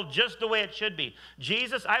the world just the way it should be.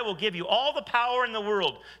 Jesus, I will give you all the power in the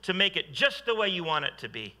world to make it just the way you want it to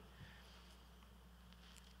be.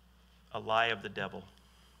 A lie of the devil,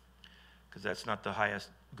 because that's not the highest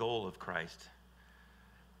goal of Christ.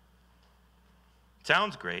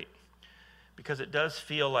 Sounds great, because it does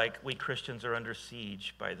feel like we Christians are under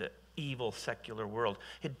siege by the evil secular world.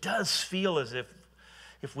 It does feel as if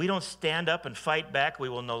we don't stand up and fight back, we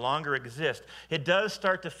will no longer exist. It does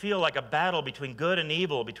start to feel like a battle between good and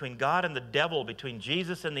evil, between God and the devil, between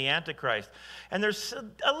Jesus and the Antichrist. And there's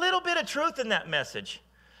a little bit of truth in that message.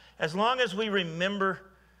 As long as we remember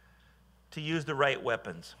to use the right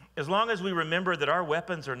weapons. As long as we remember that our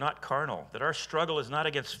weapons are not carnal, that our struggle is not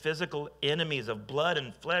against physical enemies of blood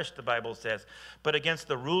and flesh, the Bible says, but against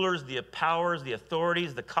the rulers, the powers, the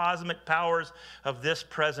authorities, the cosmic powers of this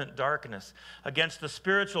present darkness, against the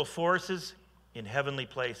spiritual forces in heavenly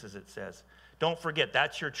places, it says. Don't forget,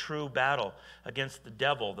 that's your true battle against the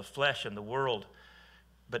devil, the flesh, and the world,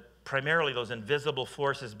 but primarily those invisible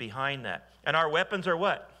forces behind that. And our weapons are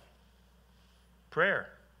what? Prayer.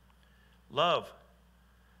 love,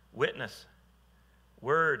 witness,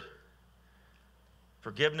 word,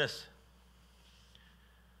 forgiveness.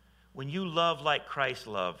 When you love like Christ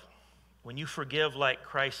loved, when you forgive like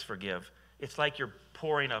Christ forgive, it's like you're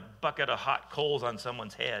pouring a bucket of hot coals on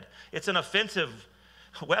someone's head. It's an offensive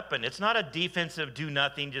weapon. It's not a defensive do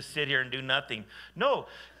nothing, just sit here and do nothing. No,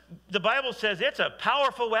 the Bible says it's a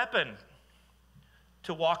powerful weapon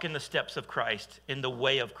to walk in the steps of Christ, in the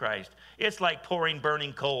way of Christ. It's like pouring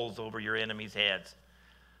burning coals over your enemies' heads.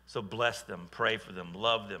 So bless them, pray for them,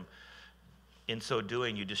 love them. In so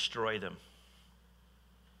doing, you destroy them.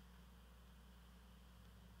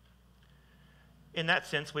 In that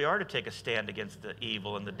sense, we are to take a stand against the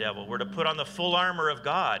evil and the devil. We're to put on the full armor of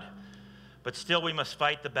God, but still we must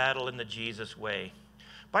fight the battle in the Jesus way.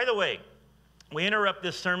 By the way, we interrupt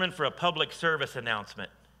this sermon for a public service announcement,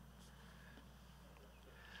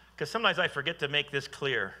 because sometimes I forget to make this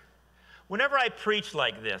clear. Whenever I preach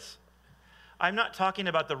like this, I'm not talking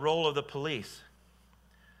about the role of the police.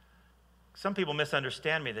 Some people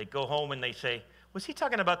misunderstand me. They go home and they say, was he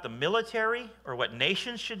talking about the military or what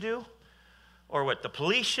nations should do? Or what the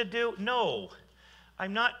police should do? No,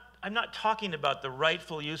 I'm not talking about the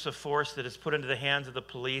rightful use of force that is put into the hands of the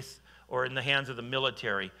police or in the hands of the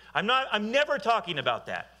military. I'm never talking about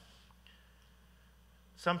that.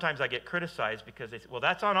 Sometimes I get criticized because they say, well,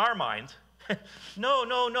 that's on our minds.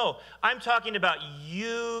 No. I'm talking about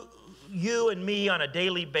you and me on a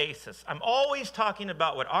daily basis. I'm always talking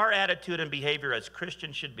about what our attitude and behavior as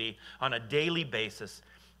Christians should be on a daily basis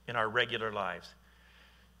in our regular lives.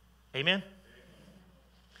 Amen?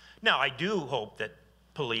 Now, I do hope that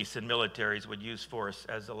police and militaries would use force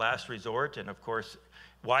as a last resort, and of course,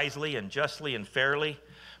 wisely and justly and fairly.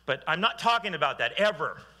 But I'm not talking about that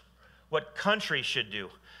ever, what countries should do,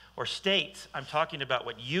 or states. I'm talking about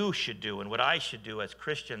what you should do and what I should do as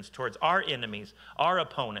Christians towards our enemies, our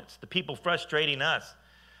opponents, the people frustrating us,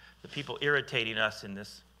 the people irritating us in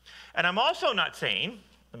this. And I'm also not saying,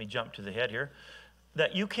 let me jump to the head here,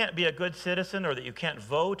 that you can't be a good citizen or that you can't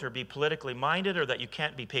vote or be politically minded or that you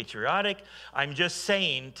can't be patriotic. I'm just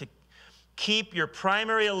saying to keep your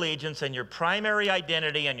primary allegiance and your primary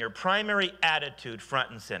identity and your primary attitude front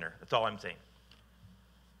and center. That's all I'm saying.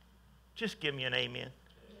 Just give me an amen.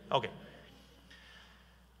 Okay.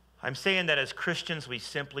 I'm saying that as Christians, we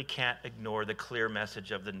simply can't ignore the clear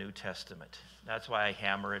message of the New Testament. That's why I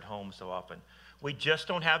hammer it home so often. We just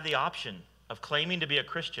don't have the option of claiming to be a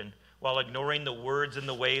Christian while ignoring the words and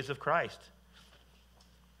the ways of Christ.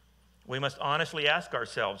 We must honestly ask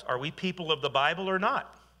ourselves, are we people of the Bible or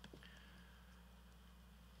not?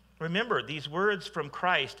 Remember, these words from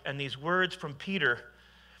Christ and these words from Peter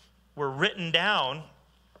were written down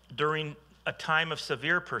during a time of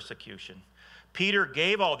severe persecution. Peter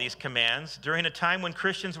gave all these commands during a time when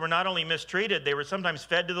Christians were not only mistreated, they were sometimes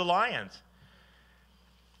fed to the lions.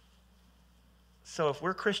 So if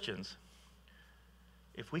we're Christians,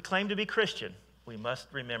 if we claim to be Christian, we must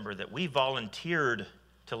remember that we volunteered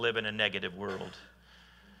to live in a negative world.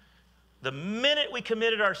 The minute we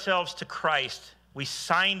committed ourselves to Christ, we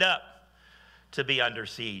signed up to be under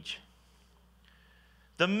siege.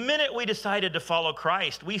 The minute we decided to follow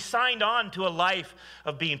Christ, we signed on to a life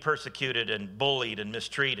of being persecuted and bullied and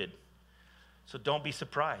mistreated. So don't be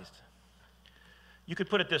surprised. You could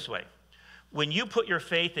put it this way. When you put your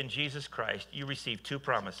faith in Jesus Christ, you receive two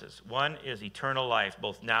promises. One is eternal life,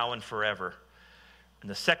 both now and forever. And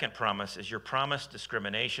the second promise is your promised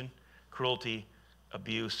discrimination, cruelty,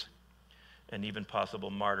 abuse, and even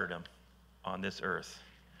possible martyrdom on this earth.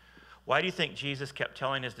 Why do you think Jesus kept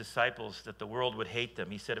telling his disciples that the world would hate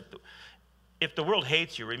them? He said, if the world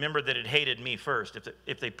hates you, remember that it hated me first.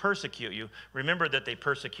 If they persecute you, remember that they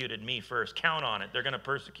persecuted me first. Count on it. They're going to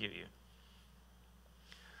persecute you.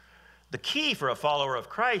 The key for a follower of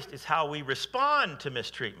Christ is how we respond to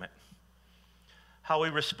mistreatment, how we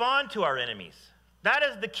respond to our enemies. That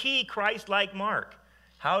is the key Christ-like mark.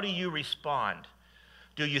 How do you respond?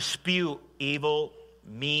 Do you spew evil,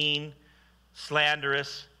 mean,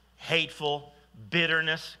 slanderous, hateful,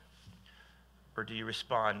 bitterness, or do you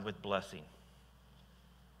respond with blessing?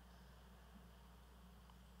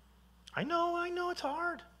 I know it's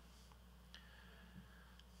hard.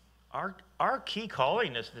 Our key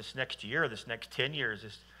calling this next year, this next 10 years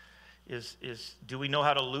is do we know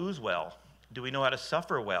how to lose well? Do we know how to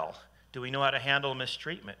suffer well? Do we know how to handle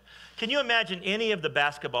mistreatment? Can you imagine any of the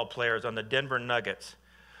basketball players on the Denver Nuggets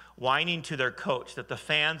whining to their coach that the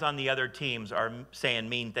fans on the other teams are saying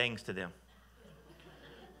mean things to them?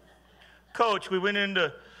 Coach, we went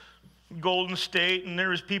into Golden State and there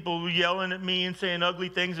was people yelling at me and saying ugly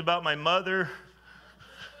things about my mother.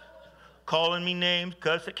 calling me names.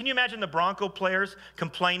 Can you imagine the Bronco players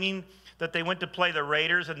complaining that they went to play the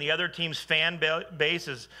Raiders and the other team's fan base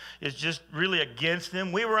is just really against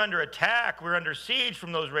them? We were under attack. We're under siege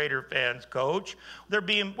from those Raider fans, coach. We're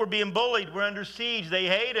being bullied. We're under siege. They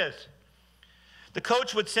hate us. The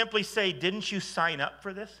coach would simply say, didn't you sign up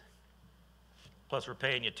for this? Plus, we're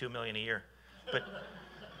paying you $2 million a year. But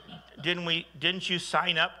didn't you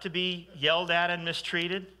sign up to be yelled at and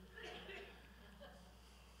mistreated?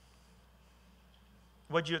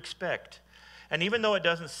 What'd you expect? And even though it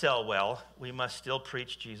doesn't sell well, we must still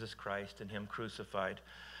preach Jesus Christ and him crucified.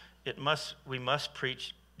 We must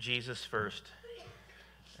preach Jesus first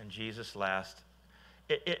and Jesus last.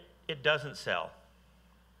 It doesn't sell.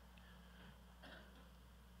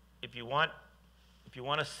 If you want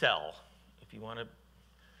to sell, if you want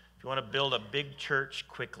to build a big church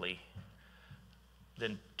quickly,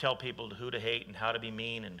 then tell people who to hate and how to be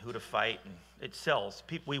mean and who to fight, and it sells.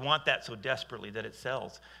 We want that so desperately that it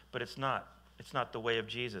sells, but it's not. It's not the way of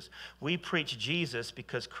Jesus. We preach Jesus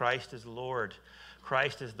because Christ is Lord.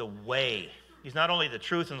 Christ is the way. He's not only the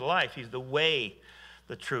truth and the life, he's the way,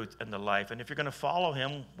 the truth, and the life. And if you're going to follow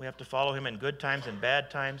him, we have to follow him in good times and bad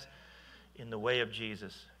times in the way of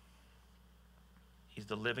Jesus. He's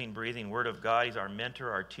the living, breathing Word of God. He's our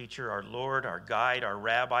mentor, our teacher, our Lord, our guide, our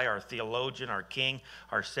rabbi, our theologian, our king,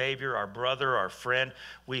 our Savior, our brother, our friend.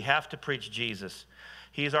 We have to preach Jesus.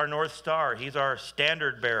 He's our North Star. He's our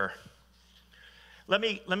standard bearer. Let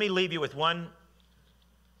me leave you with one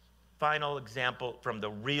final example from the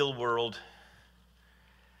real world.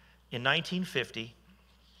 In 1950,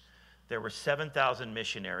 there were 7,000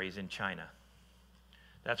 missionaries in China.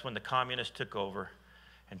 That's when the communists took over.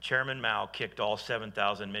 And Chairman Mao kicked all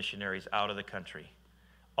 7,000 missionaries out of the country.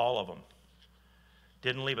 All of them.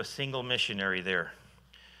 Didn't leave a single missionary there.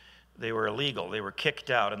 They were illegal. They were kicked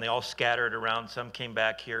out, and they all scattered around. Some came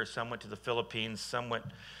back here. Some went to the Philippines. Some went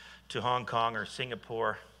to Hong Kong or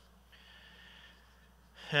Singapore.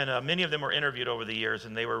 And many of them were interviewed over the years,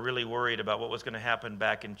 and they were really worried about what was going to happen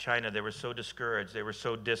back in China. They were so discouraged. They were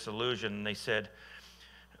so disillusioned. And they said,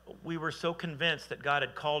 we were so convinced that God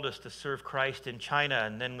had called us to serve Christ in China,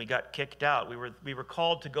 and then we got kicked out. We were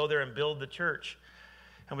called to go there and build the church,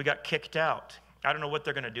 and we got kicked out. I don't know what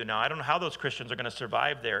they're going to do now. I don't know how those Christians are going to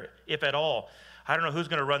survive there, if at all. I don't know who's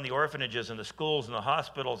going to run the orphanages and the schools and the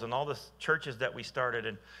hospitals and all the churches that we started.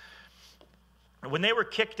 And when they were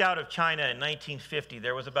kicked out of China in 1950,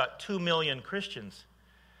 there was about 2 million Christians.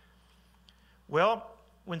 Well,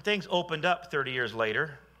 when things opened up 30 years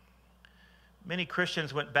later, many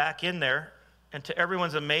Christians went back in there, and to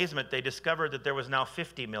everyone's amazement, they discovered that there was now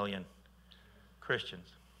 50 million Christians.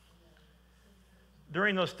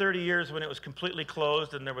 During those 30 years when it was completely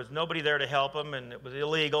closed and there was nobody there to help them, and it was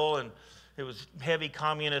illegal, and it was heavy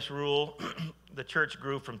communist rule, the church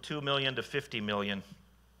grew from 2 million to 50 million.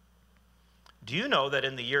 Do you know that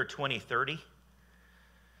in the year 2030,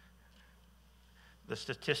 the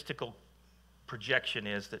statistical projection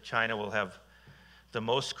is that China will have the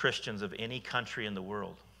most Christians of any country in the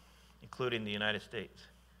world, including the United States,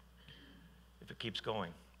 if it keeps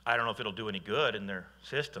going. I don't know if it'll do any good in their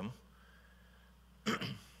system.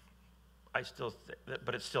 But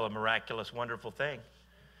it's still a miraculous, wonderful thing.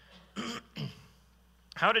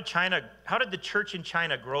 How did the church in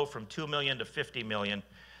China grow from 2 million to 50 million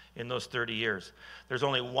in those 30 years? There's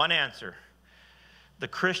only one answer. The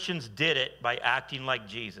Christians did it by acting like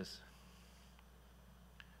Jesus.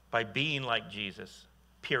 By being like Jesus,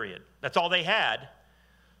 period. That's all they had.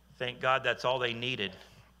 Thank God that's all they needed.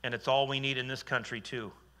 And it's all we need in this country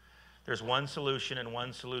too. There's one solution and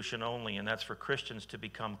one solution only, and that's for Christians to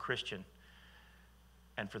become Christian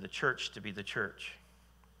and for the church to be the church.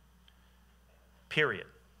 Period.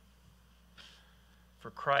 For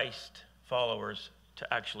Christ followers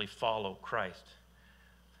to actually follow Christ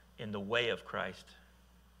in the way of Christ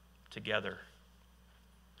together.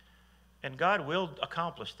 And God will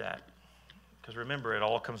accomplish that. Because remember, it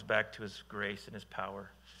all comes back to his grace and his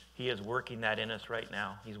power. He is working that in us right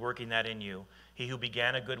now. He's working that in you. He who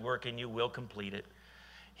began a good work in you will complete it.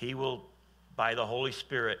 He will, by the Holy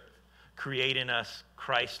Spirit, create in us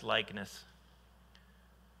Christ-likeness.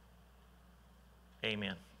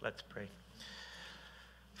 Amen. Let's pray.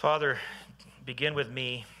 Father, begin with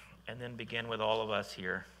me and then begin with all of us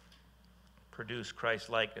here. Produce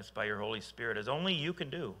Christ-likeness by your Holy Spirit, as only you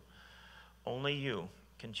can do. Only you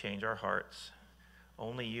can change our hearts.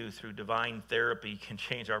 Only you, through divine therapy, can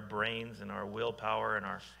change our brains and our willpower and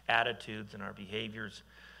our attitudes and our behaviors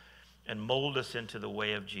and mold us into the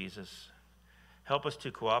way of Jesus. Help us to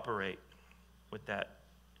cooperate with that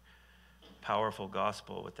powerful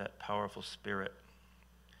gospel, with that powerful Spirit.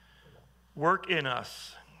 Work in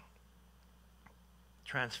us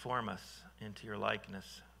Transform us into your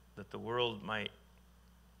likeness, that the world might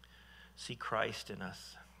see Christ in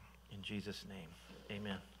us. In Jesus' name,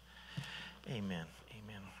 amen. Amen.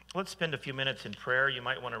 Amen. Let's spend a few minutes in prayer. You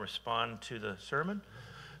might want to respond to the sermon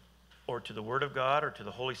or to the Word of God or to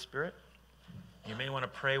the Holy Spirit. You may want to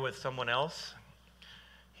pray with someone else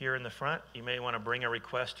here in the front. You may want to bring a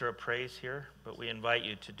request or a praise here, but we invite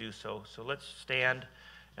you to do so. So let's stand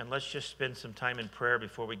and let's just spend some time in prayer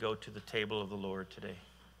before we go to the table of the Lord today.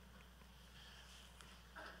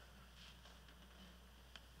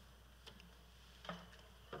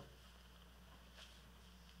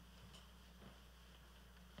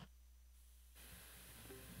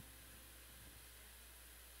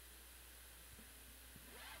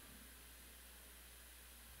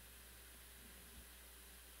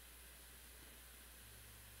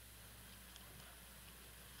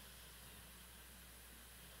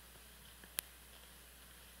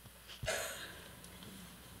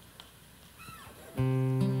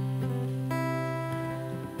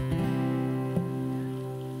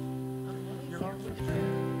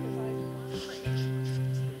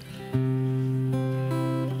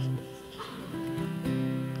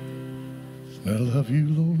 I love you,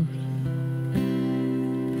 Lord.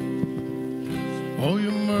 Oh,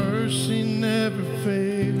 your mercy never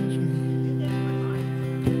fails me.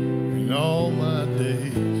 In all my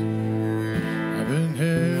days, I've been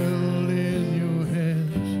held in your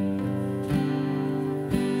hands.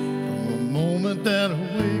 From the moment that I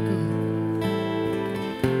wake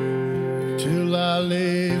up till I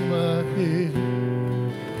lay my head,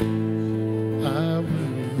 I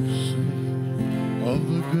will sing of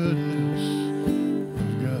the goodness of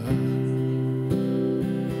God.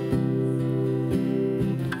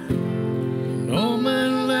 In all my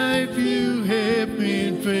life you have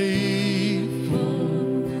been faithful.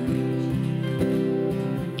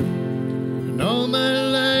 In all my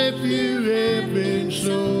life you have been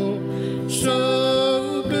so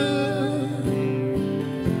good.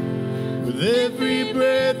 With every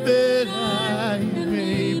breath that I am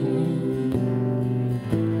able,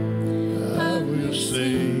 I will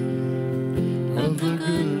sing of the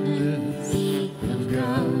goodness of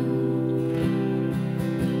God.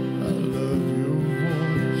 I love your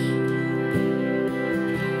voice.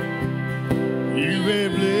 You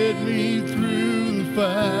have led me through the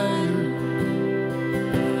fire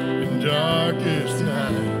in darkest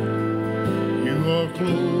night. You are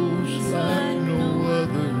close like no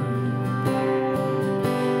other.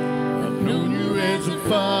 I've known you as a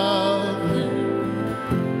father.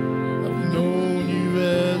 I've known you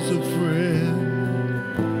as a friend.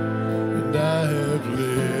 And I have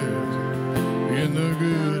lived in the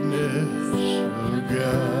goodness of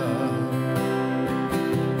God.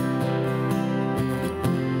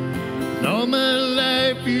 And all my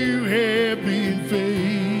life you have been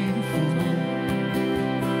faithful.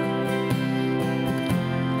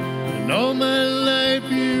 And all my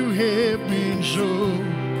life you have been so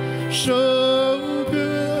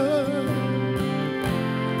good.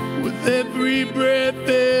 With every breath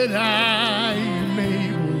that I am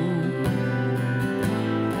able,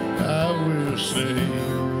 I will sing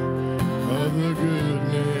of the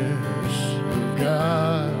goodness of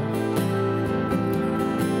God.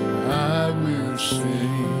 I will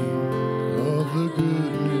sing of the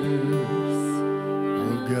goodness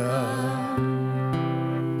of God.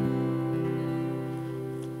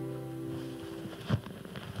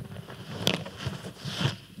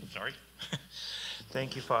 Sorry.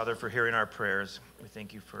 Thank you, Father, for hearing our prayers. We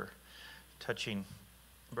thank you for touching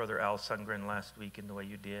Brother Al Sundgren last week in the way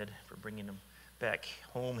you did, for bringing him back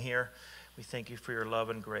home here. We thank you for your love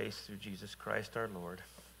and grace through Jesus Christ our Lord.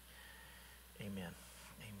 Amen.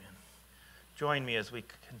 Amen. Join me as we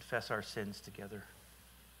confess our sins together.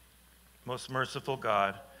 Most merciful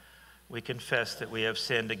God, we confess that we have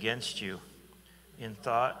sinned against you in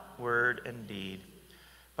thought, word, and deed,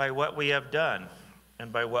 by what we have done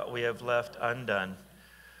and by what we have left undone.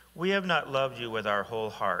 We have not loved you with our whole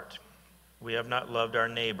heart. We have not loved our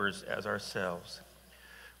neighbors as ourselves.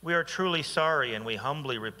 We are truly sorry and we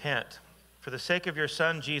humbly repent. For the sake of your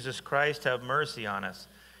Son, Jesus Christ, have mercy on us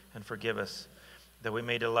and forgive us, that we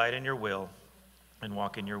may delight in your will and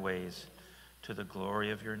walk in your ways, to the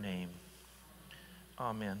glory of your name.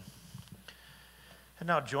 Amen. And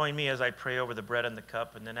now join me as I pray over the bread and the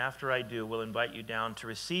cup, and then after I do, we'll invite you down to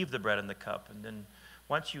receive the bread and the cup. And then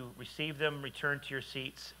once you receive them, return to your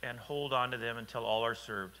seats and hold on to them until all are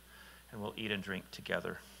served, and we'll eat and drink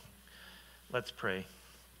together. Let's pray.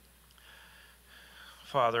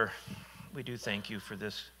 Father, we do thank you for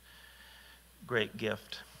this great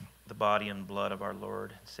gift, the body and blood of our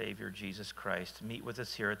Lord and Savior Jesus Christ. Meet with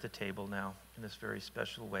us here at the table now in this very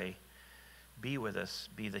special way. Be with us.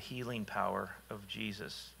 Be the healing power of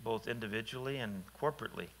Jesus, both individually and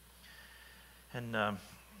corporately. And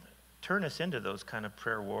turn us into those kind of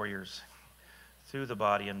prayer warriors through the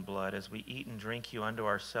body and blood. As we eat and drink you unto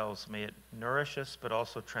ourselves, may it nourish us but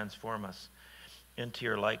also transform us into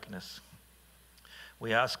your likeness.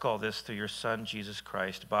 We ask all this through your Son, Jesus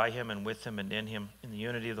Christ, by him and with him and in him, in the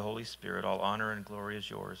unity of the Holy Spirit. All honor and glory is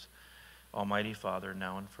yours, Almighty Father,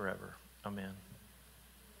 now and forever. Amen.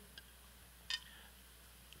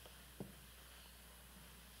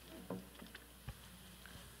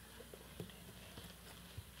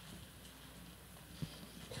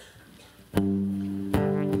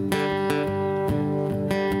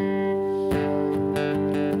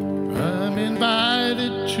 I'm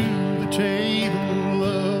invited to the table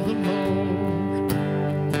of the Lord.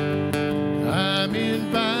 I'm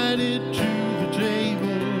invited to the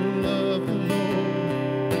table of the Lord.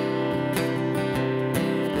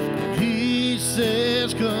 He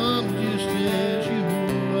says, come just as you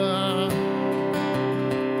are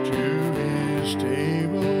to his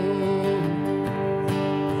table.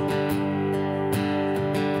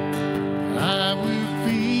 I will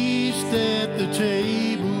feast at the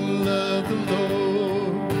table of the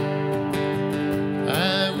Lord.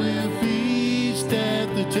 I will feast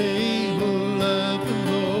at the table of the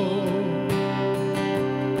Lord.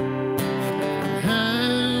 I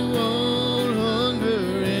won't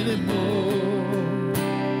hunger anymore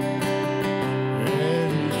at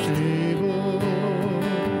his table.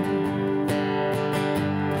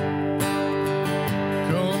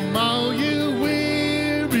 Come all you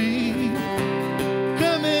weary,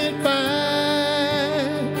 come and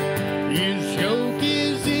find his yoke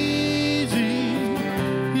is easy,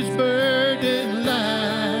 his burden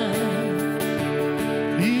light.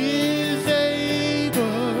 He is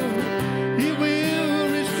able, he will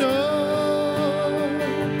restore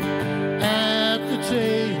at the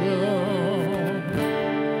table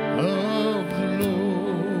of the Lord.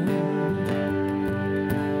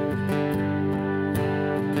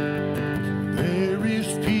 There is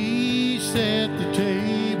peace at the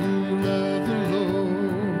table of the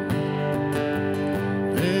Lord.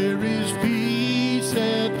 There is peace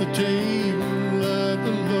at the table of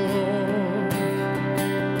the Lord.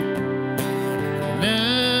 And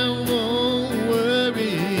I won't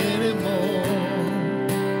worry anymore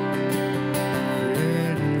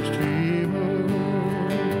at his table.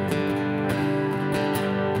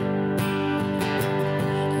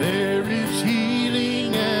 There is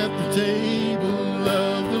healing at the table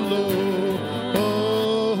of the Lord.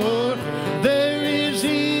 There is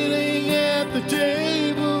healing at the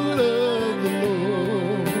table of the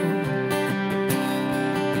Lord.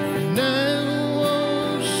 And I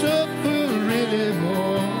won't suffer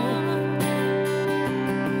anymore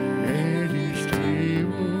at his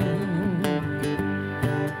table.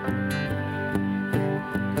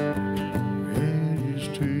 At his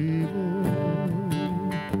table.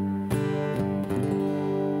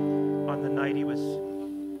 On the night he was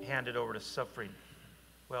handed over to suffering.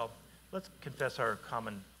 Well, let's confess our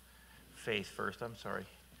common faith first. I'm sorry.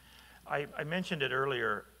 I mentioned it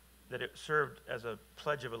earlier that it served as a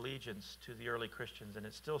pledge of allegiance to the early Christians, and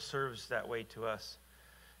it still serves that way to us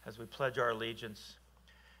as we pledge our allegiance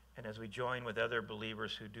and as we join with other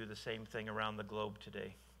believers who do the same thing around the globe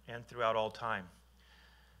today and throughout all time.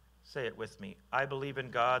 Say it with me. I believe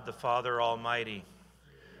in God, the Father Almighty,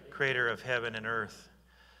 creator of heaven and earth.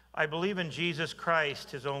 I believe in Jesus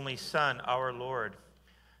Christ, his only Son, our Lord.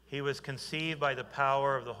 He was conceived by the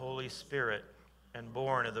power of the Holy Spirit and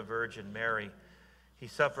born of the Virgin Mary. He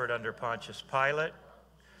suffered under Pontius Pilate,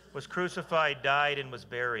 was crucified, died, and was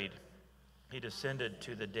buried. He descended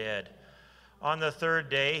to the dead. On the third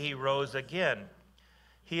day, he rose again.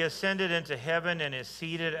 He ascended into heaven and is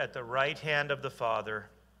seated at the right hand of the Father.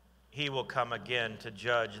 He will come again to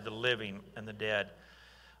judge the living and the dead.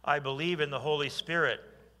 I believe in the Holy Spirit,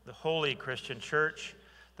 the holy Christian church,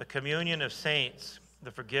 the communion of saints, the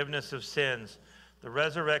forgiveness of sins, the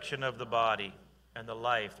resurrection of the body, and the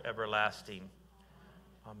life everlasting.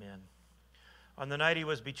 Amen. On the night he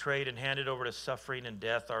was betrayed and handed over to suffering and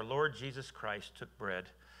death, our Lord Jesus Christ took bread.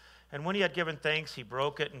 And when he had given thanks, he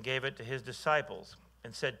broke it and gave it to his disciples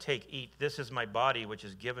and said, "Take, eat. This is my body, which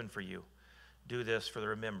is given for you. Do this for the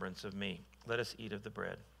remembrance of me." Let us eat of the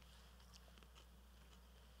bread.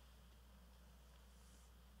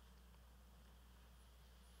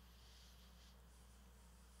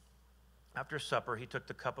 After supper, he took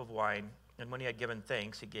the cup of wine, and when he had given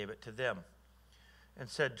thanks, he gave it to them and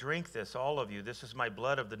said, "Drink this, all of you. This is my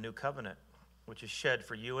blood of the new covenant, which is shed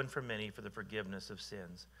for you and for many for the forgiveness of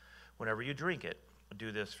sins. Whenever you drink it, do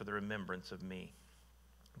this for the remembrance of me.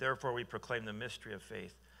 Therefore we proclaim the mystery of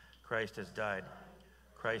faith. Christ has died.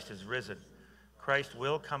 Christ is risen. Christ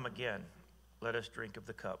will come again. Let us drink of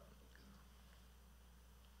the cup.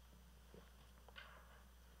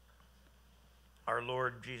 Our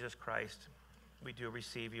Lord Jesus Christ, we do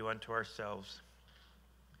receive you unto ourselves.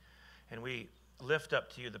 And we lift up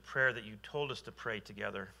to you the prayer that you told us to pray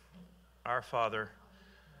together. Our Father,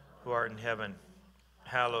 who art in heaven,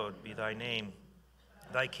 hallowed be thy name.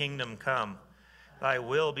 Thy kingdom come, thy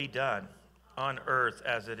will be done, on earth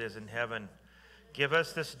as it is in heaven. Give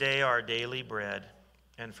us this day our daily bread,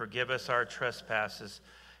 and forgive us our trespasses,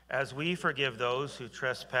 as we forgive those who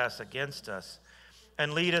trespass against us.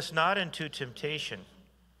 And lead us not into temptation,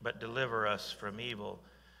 but deliver us from evil.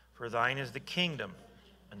 For thine is the kingdom,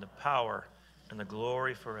 and the power, and the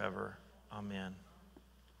glory forever. Amen.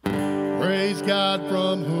 Praise God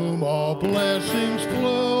from whom all blessings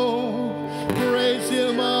flow. Praise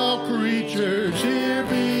him, all creatures here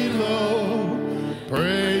below.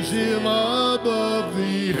 Praise him above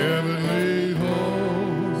the heavenly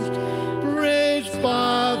host. Praise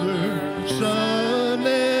Father, Son,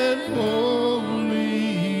 and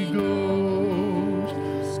Holy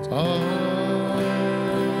Ghost. Amen.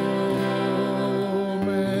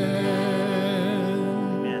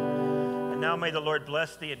 And now may the Lord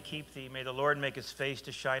bless thee and keep thee. May the Lord make his face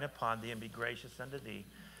to shine upon thee and be gracious unto thee.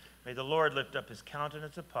 May the Lord lift up his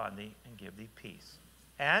countenance upon thee and give thee peace.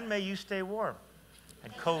 And may you stay warm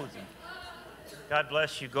and cozy. God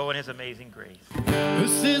bless you. Go in his amazing grace.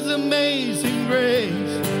 This is amazing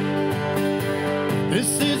grace.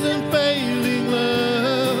 This is unfailing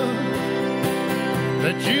love.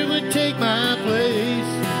 That you would take my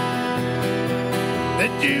place.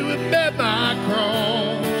 That you would bear my cross.